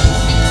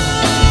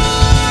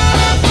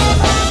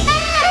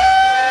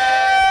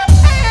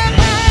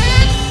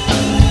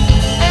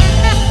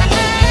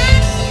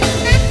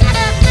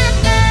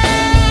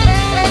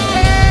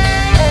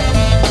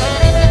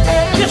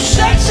 You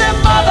sexy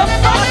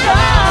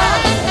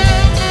motherfucker.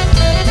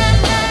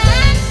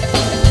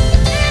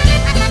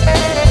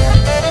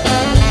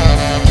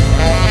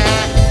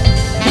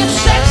 You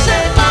sexy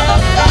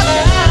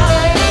motherfucker.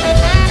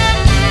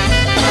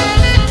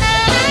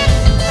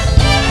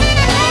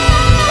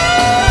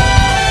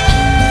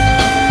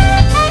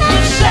 You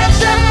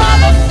sexy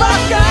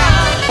motherfucker.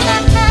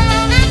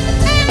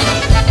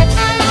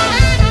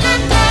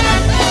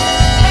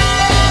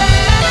 You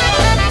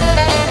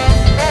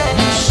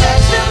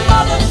sexy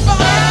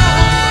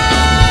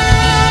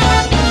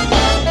motherfucker.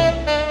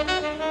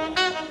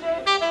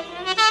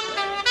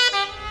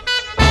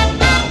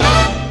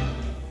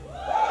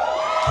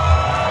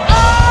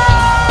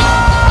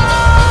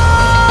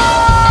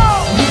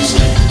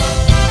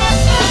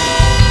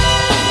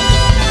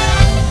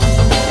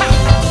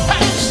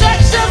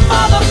 Sexy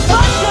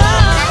motherfucker.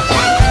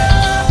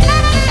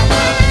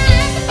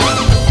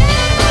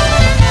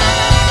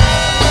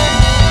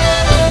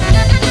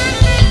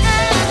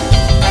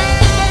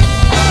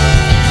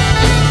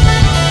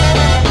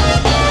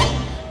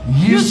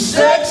 You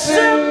sexy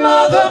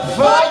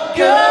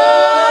motherfucker.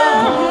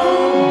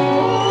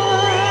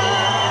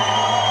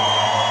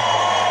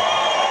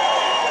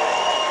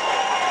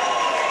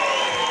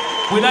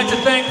 We'd like to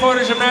thank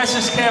Porter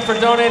Gymnastics Camp for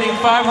donating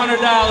 $500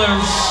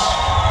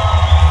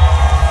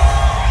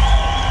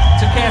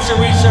 to cancer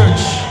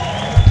research.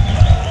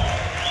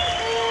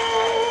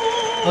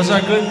 Those are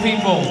good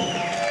people.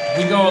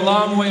 We go a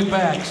long way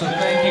back, so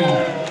thank you.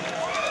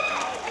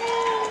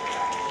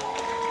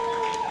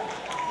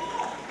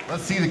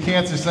 Let's see the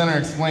Cancer Center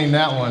explain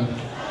that one.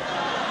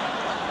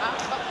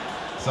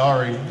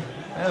 Sorry.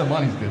 Yeah, the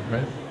money's good,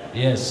 right?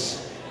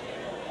 Yes.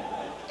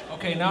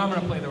 Okay, now I'm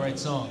gonna play the right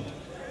song.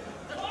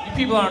 You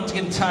people aren't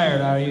getting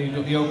tired, are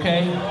you? You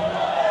okay?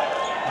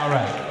 All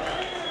right.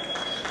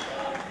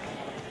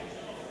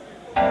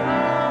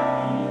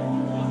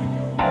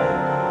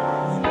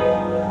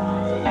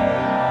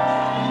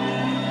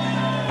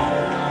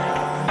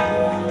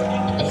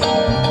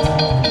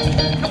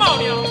 Come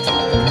on, y'all.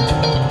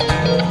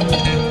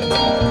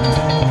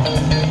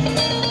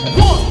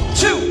 1,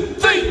 2,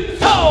 3,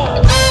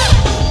 4.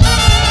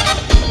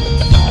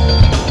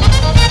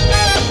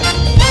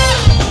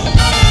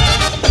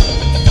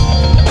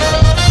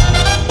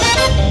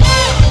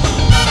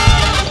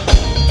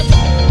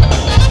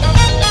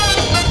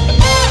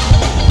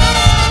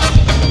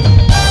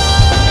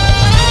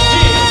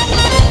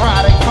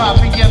 Friday,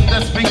 5 p.m.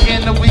 Let's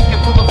begin the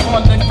weekend full of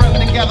fun and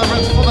friendly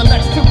gatherings for the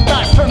next 2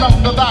 nights. Turn up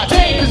the lights,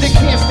 cause you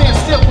can't stand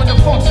still when the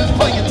function's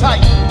playing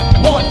tight.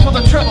 1 for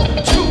the treble,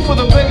 2 for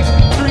the bass,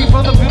 3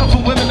 for the beautiful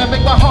women that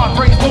make my heart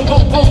race. Boom,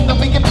 boom, boom, the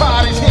weekend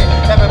party's here.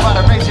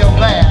 Everybody raise your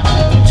glass.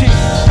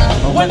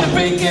 Cheers. When the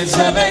beat gets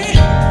heavy,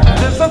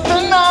 There's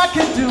something I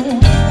can do.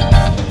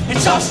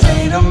 it's our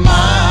state of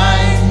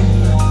mind.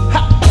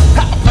 Ha,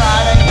 ha,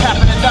 Friday,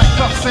 happening,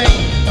 nightclub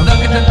scene. Look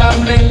at the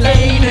lovely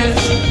ladies,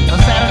 A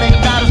Saturday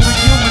night is for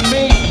you and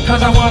me.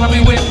 cause I wanna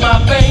be with my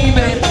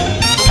baby.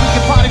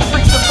 Weekend party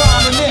freaks are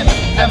falling in.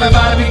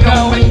 Everybody be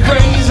going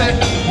crazy.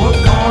 We're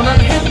gonna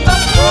hit the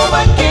groove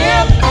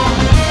again.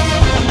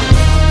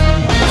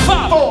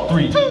 5, 4,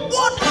 3, 2,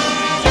 1.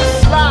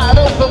 Slide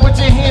over with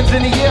your hands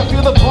in the air.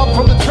 Feel the bump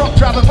from the truck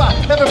driving by.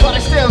 Everybody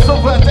stares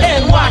over at the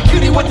NY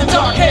cutie with the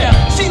dark hair.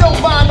 She don't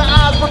mind the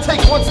eyes, but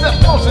take 1 step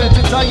closer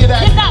to tell you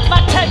that. You're not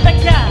my type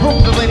of guy.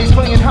 The ladies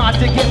playing hard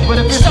to get, but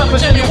if you're Stop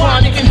at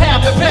anyone, you can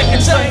have the pick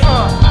and say,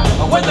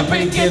 uh, when the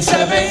beat gets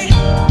heavy,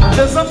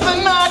 there's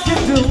something I can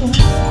do.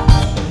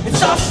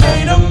 it's our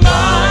state of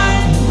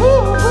mind.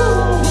 Woo,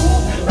 woo.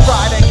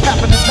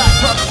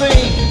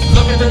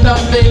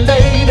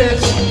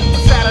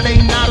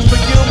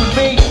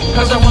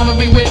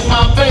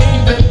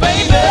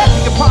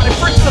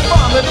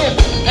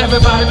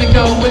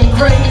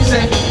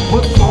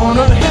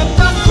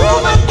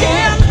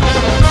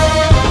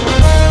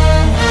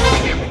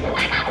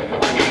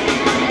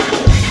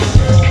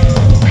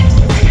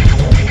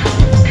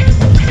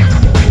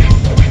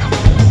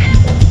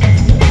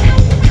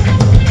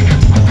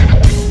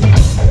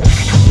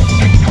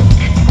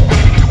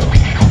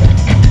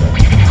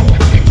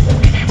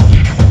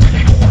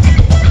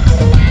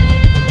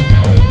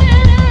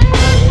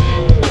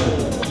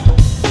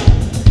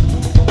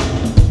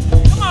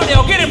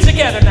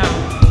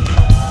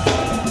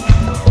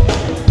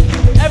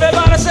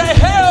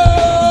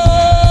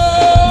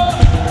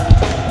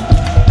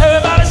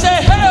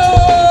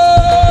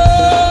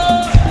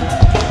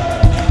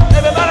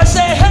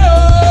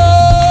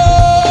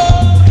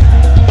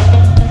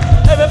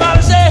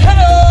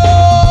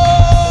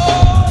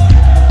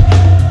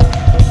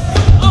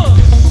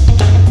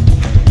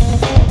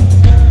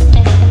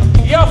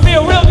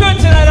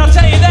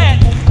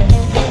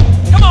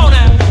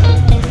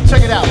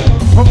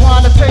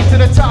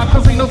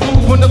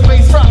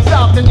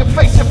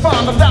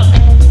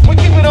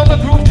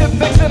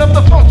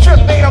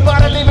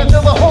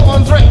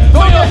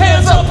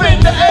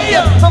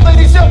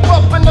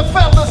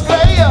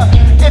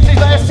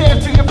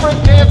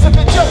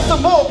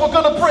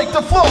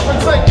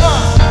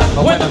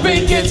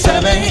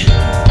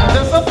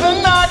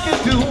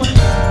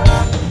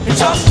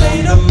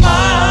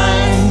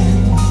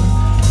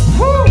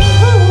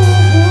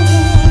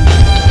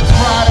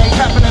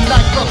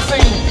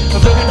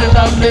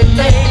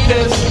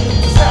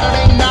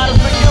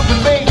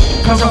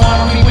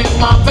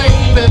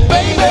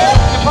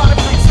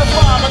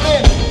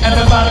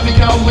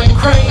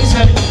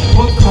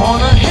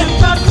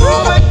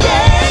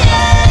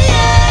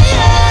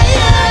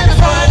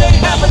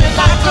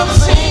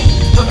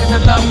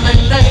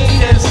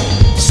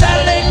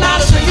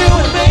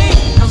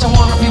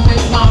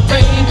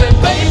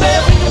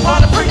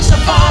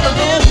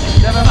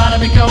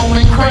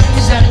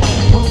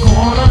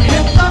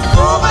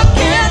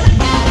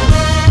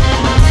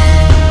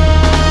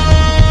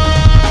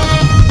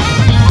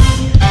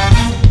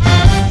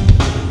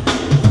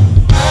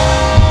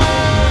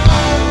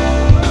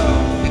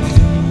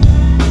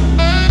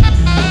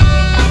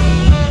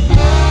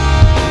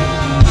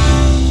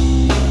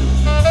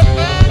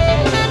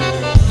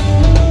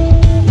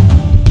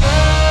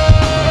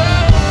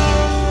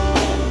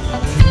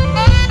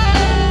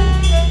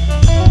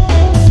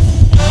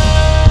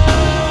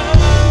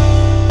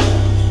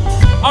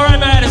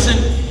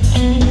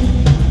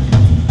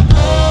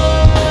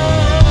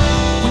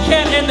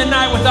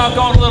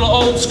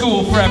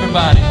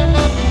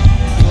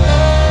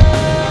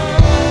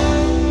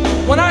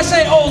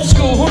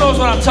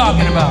 I'm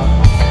talking about.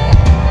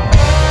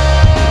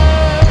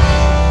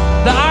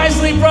 The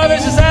Isley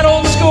Brothers, is that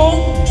old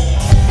school?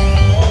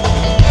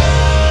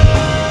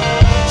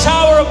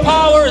 Tower of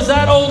Power, is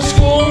that old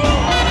school?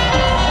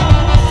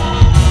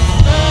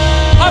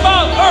 How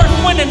about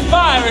Earth, Wind and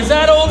Fire, is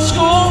that old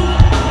school?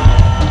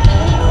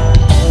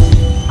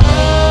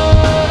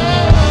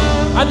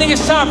 I think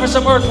it's time for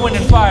some Earth, Wind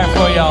and Fire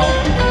for y'all.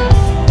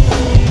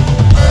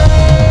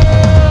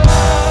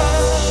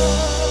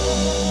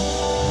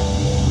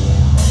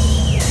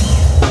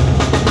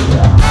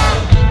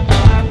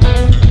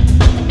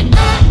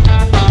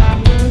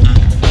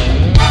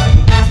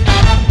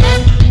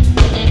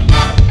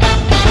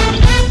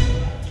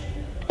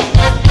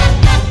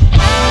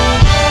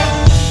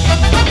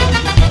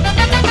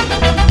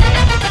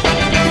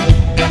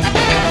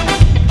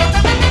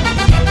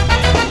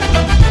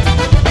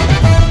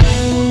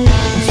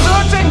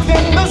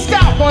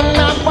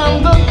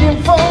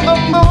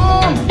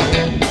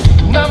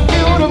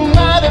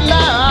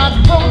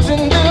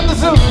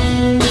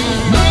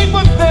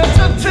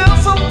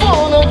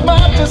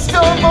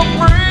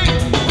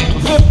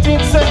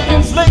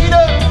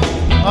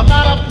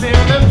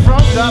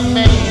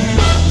 Me.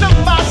 To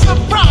my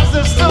surprise,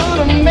 there stood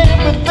a man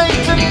with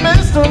ancient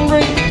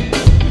mystery.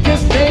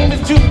 His name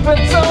is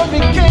Jupiter, he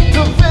came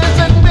to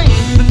visit me.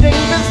 The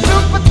name is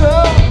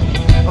Jupiter,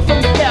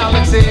 from the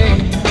galaxy.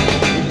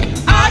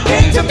 I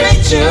came to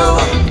meet you,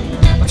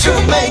 to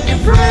make you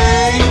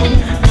free,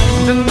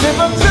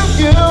 deliver to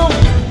you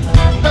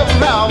the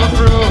power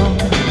through.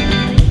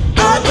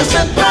 I just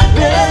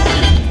impacted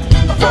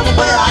from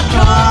where I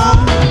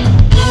come.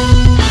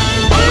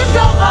 We've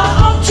got our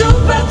own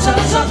Jupiter,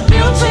 such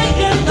beauty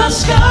in the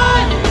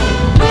sky.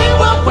 We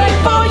will wait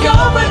for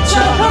your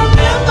return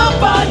in the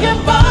by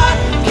and by.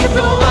 Keep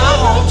your eye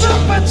on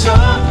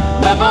Jupiter,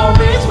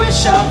 memories we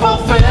shall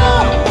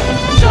fulfill.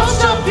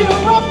 Just a few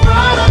of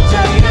brighter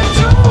day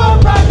into a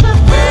brighter day.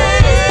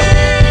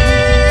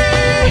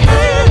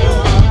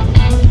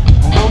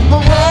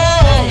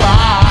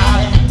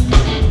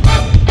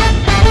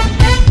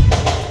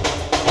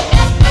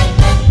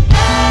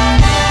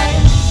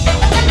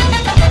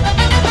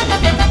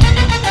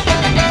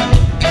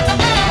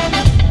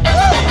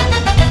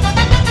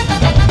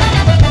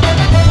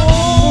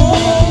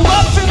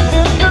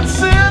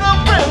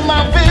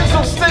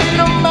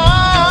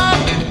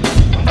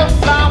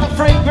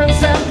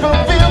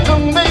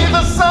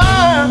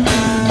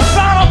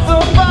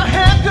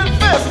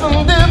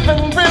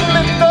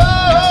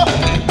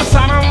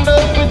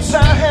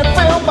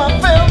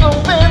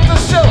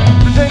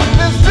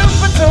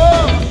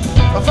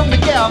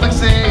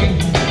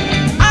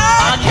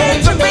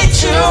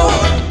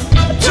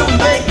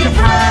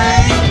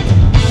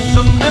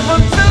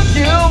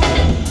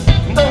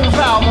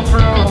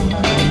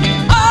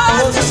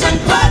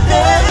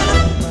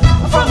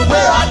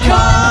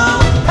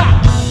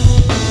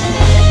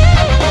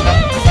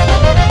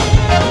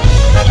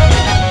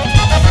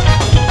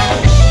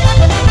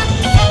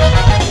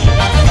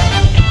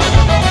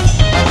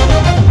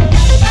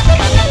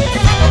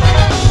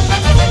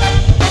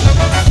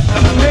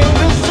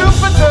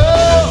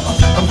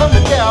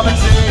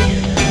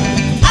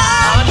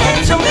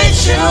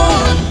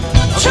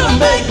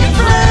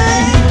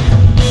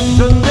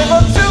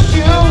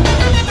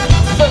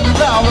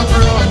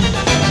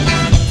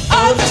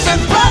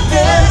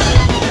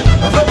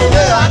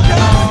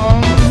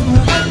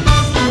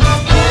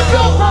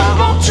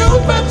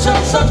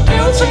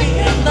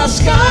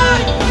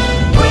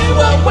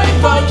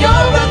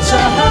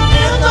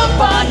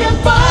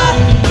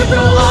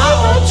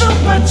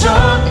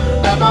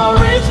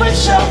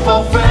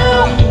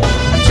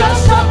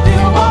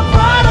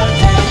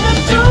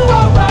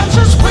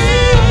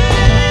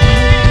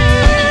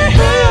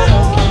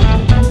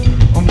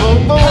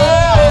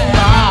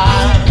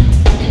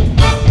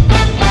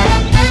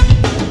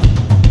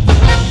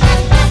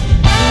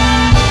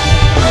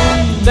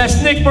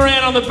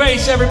 On the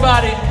bass,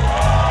 everybody.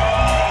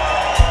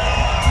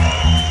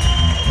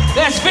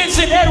 That's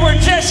Vincent Edward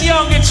Jesse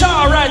on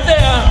guitar right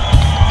there.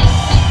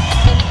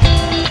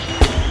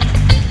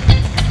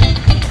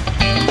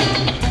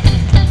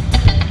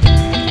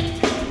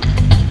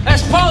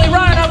 That's Polly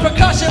Ryan on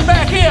percussion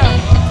back here.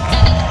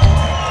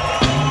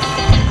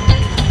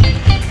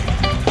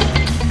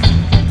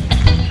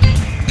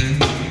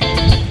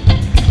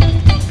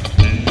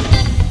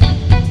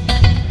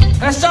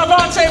 That's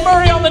Davante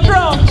Murray on the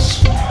drums.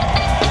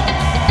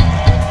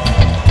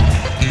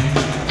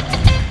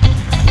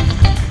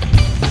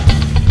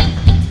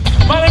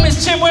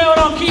 Tim Whalen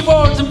on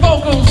keyboards and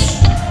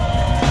vocals.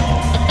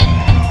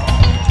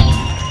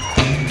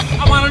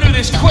 I want to do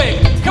this quick.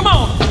 Come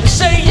on,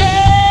 say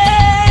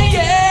yeah,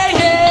 yeah,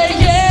 yeah,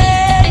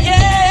 yeah,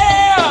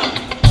 yeah.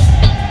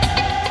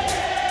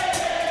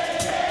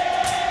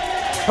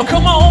 Oh,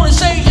 come on and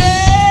say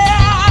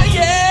yeah,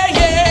 yeah,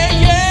 yeah,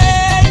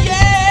 yeah,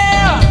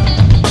 yeah.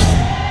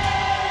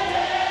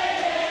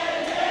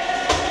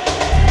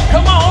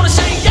 Come on and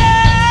say yeah.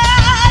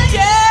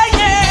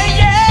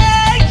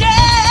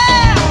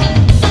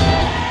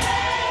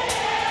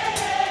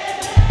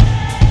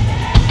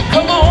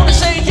 Come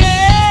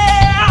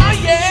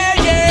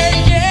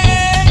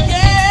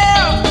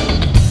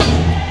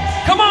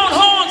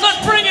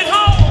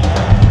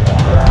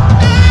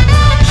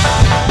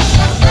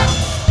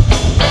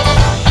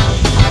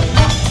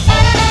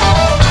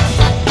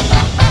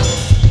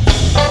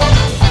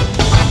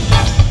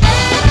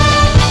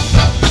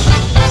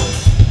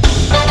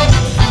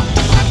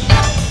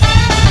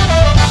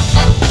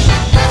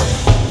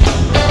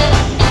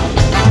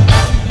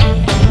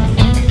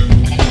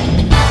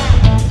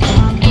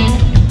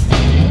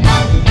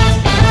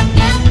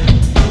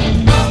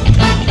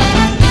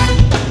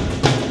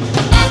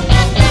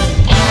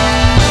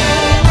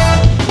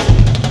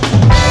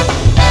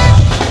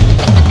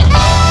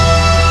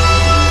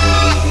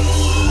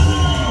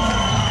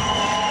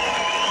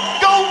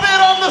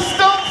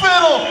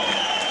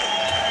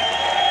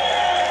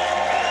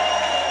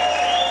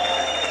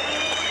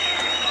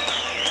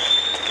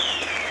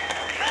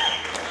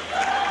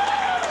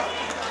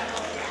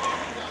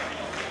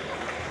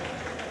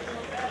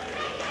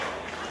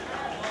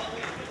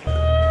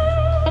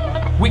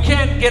We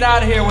can't get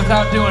out of here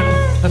without doing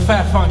the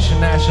Phat Phunktion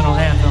national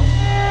anthem.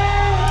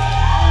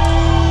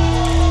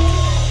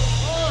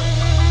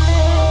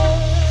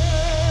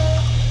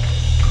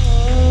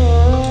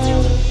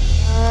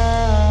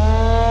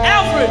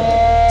 Alfred,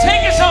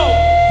 take us home.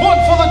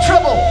 1 for the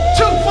treble,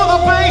 2 for the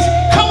bass.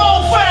 Come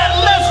on, Phat,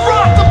 let's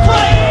rock the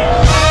place.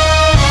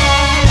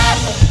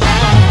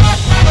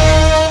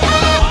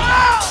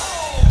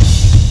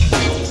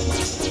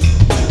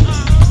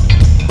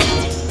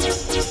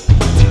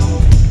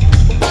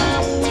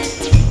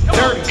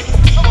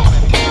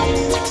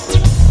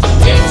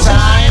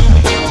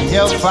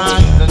 You'll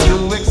find the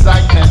new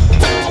excitement.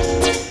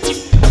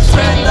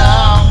 Spread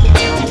love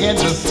in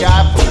the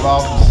sky for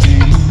all to see.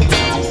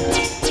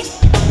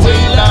 We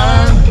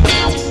learn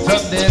to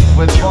live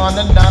with one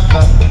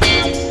another,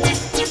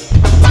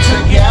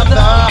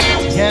 together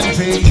in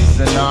peace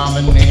and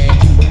harmony.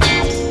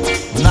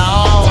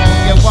 Now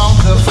you want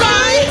to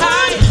fly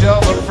high, but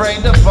you're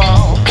afraid to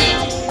fall.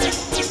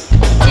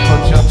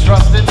 Put your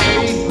trust in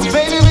me,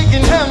 baby, we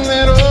can have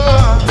it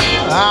all.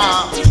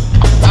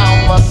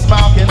 Our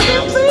smile can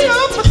lift me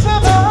up to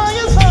the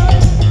highest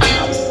height.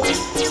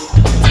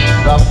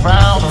 The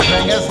frown will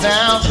bring us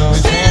down, so we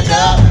stand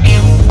up.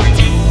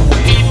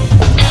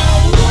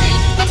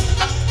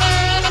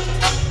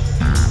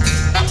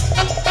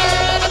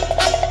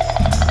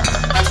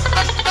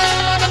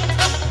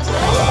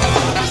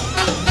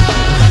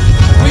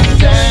 We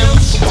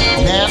dance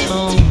and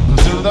move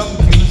to the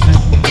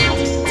music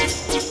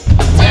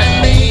and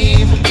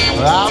leave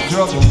our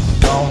troubles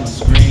on the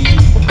screen.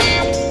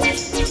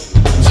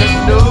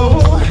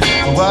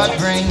 What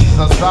brings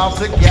us all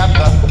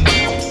together?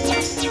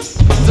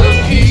 The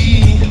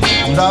key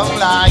of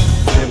life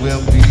it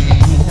will be.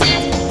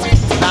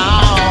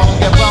 Now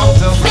you want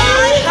to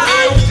fly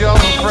high,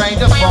 you're afraid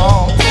to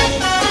fall.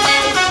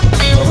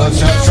 Put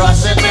your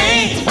trust in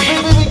me,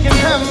 baby, we can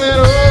have it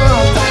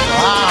all.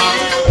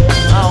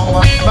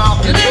 Our mouth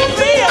can lift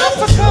me up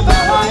to the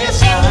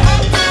highest high.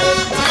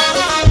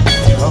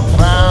 A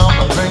frown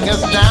will bring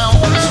us down.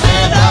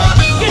 Stand up,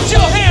 get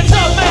your hands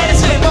up,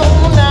 Madison.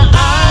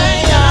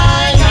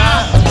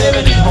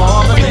 Living in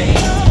harmony.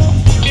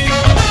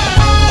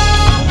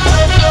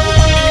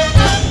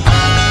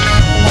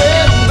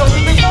 Well, don't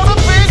be for the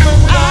big one.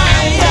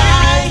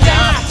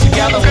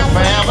 Together we're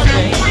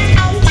family.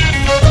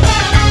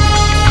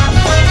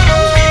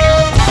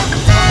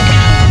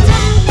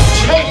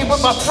 Hanging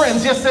with my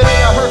friends yesterday,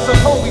 I heard some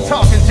homie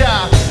talking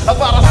jive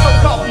about a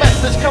so-called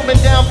message coming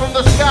down from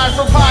the sky,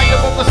 so high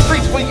up on the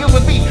streets where you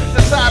and me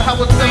decide how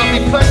it's gonna be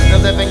put. The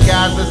living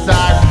guys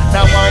decide.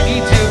 Now I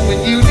need you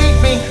and you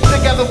need me.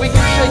 Together we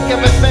can shake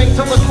everything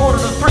till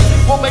 2:45.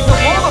 We'll make the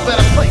world a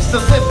better place to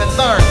live and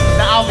learn.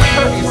 Now I'll be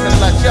courteous and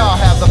let y'all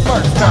have the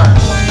first turn.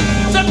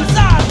 Step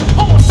aside,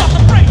 hold stop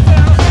the breakdown.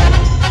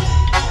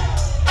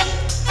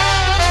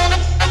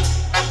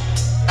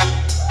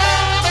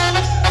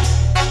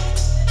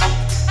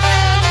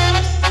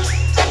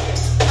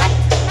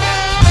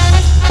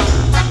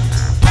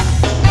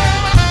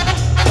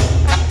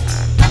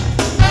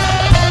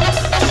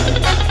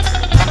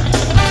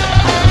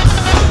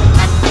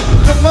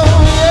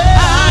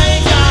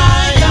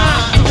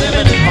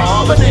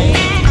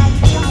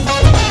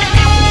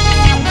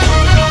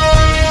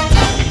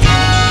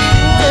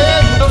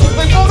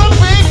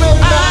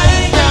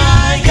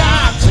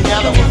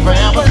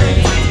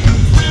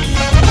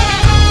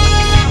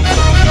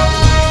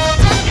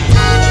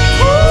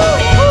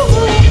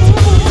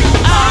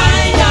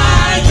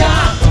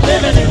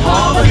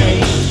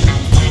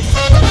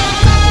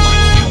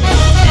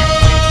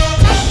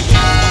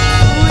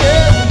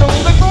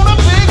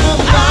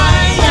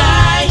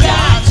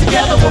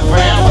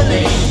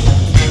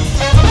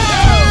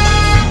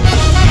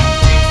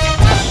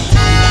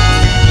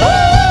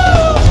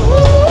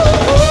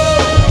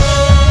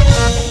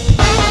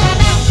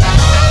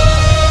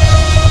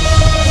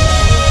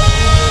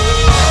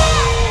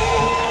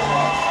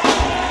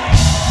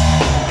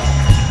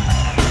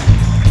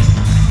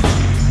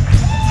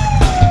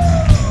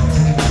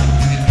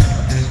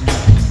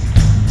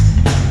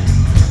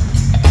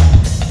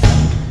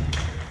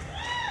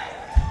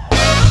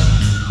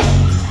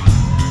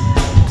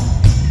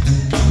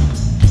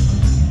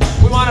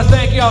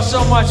 Y'all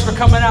so much for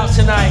coming out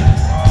tonight.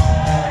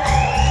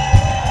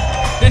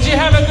 Did you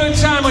have a good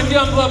time with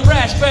Youngblood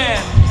Brass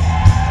Band?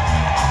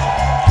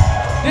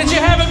 Did you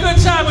have a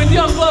good time with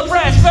Youngblood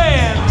Brass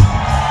Band?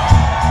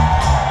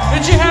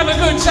 Did you have a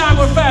good time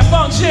with Phat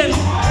Phunktion?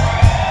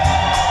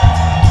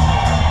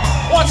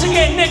 Once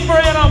again, Nick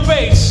Moran on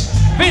bass,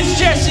 Vince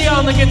Jesse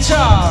on the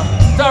guitar,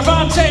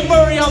 Darvante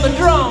Murray on the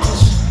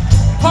drums,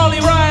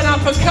 Paulie Ryan on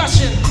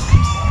percussion,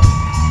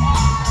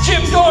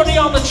 Jim Doherty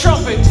on the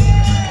trumpet,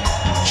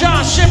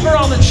 John Shipper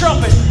on the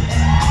trumpet,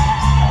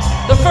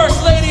 the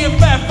First Lady of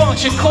Phat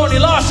Phunktion, Courtney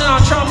Larson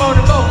on trombone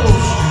and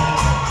vocals,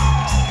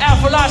 Al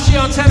Falaschi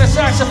on tenor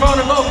saxophone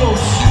and vocals,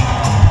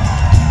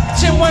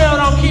 Tim Whalen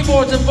on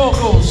keyboards and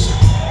vocals.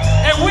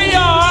 And we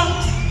are,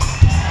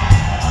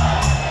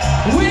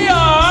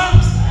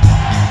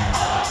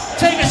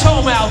 take us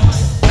home, Al.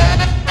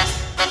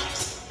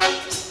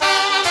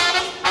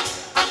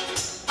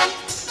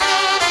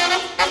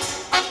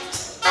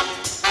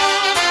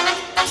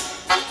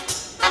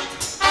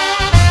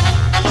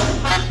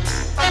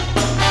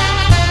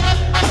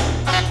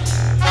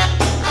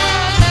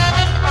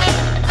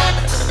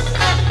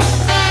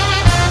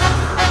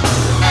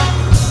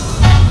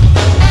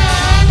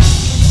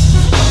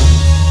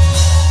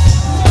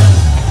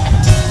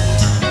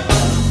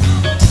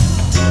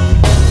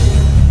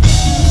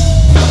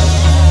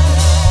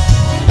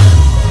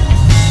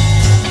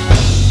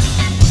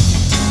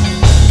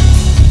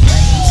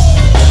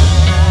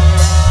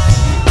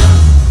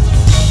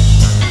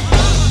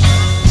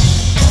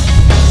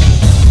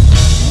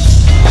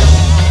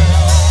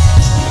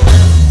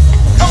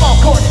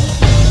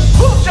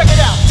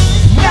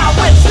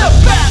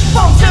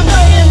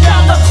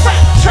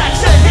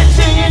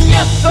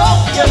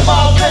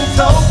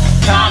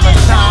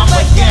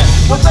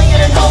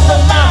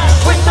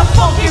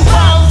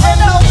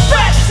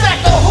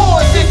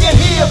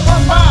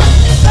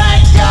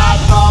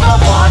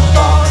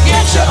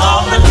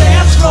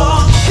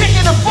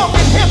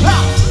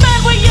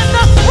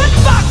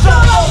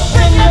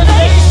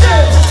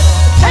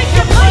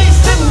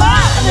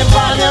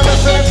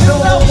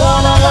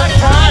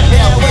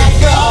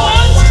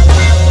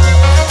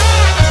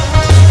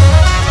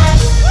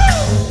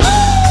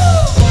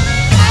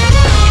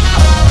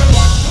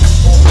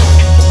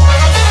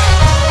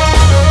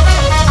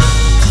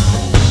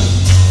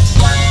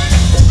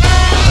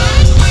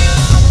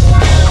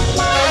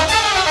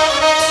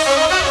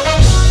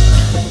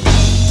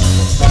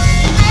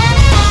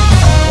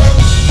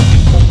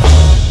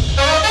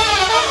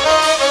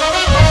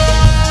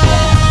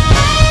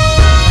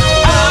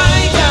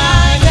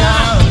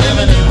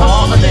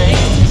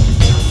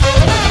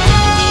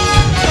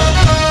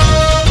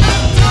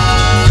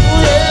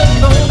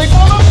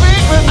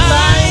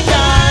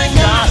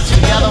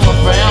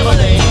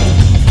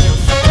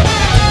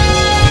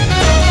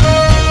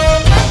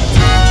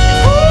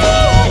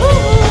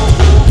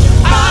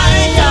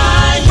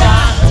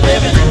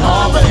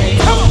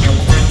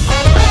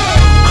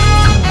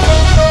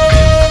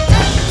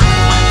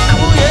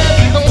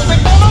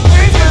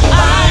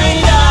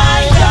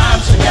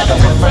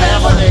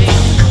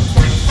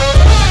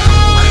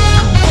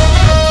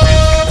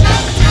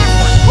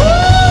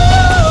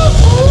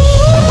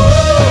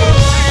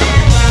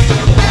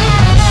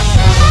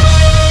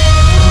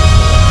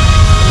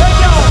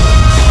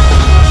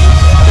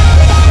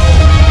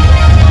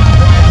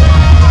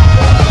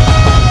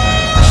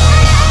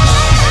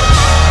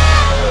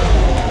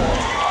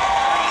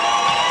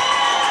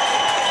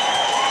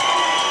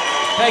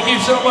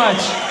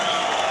 much.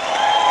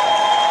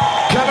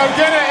 Can I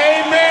get an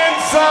amen,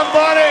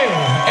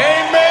 somebody?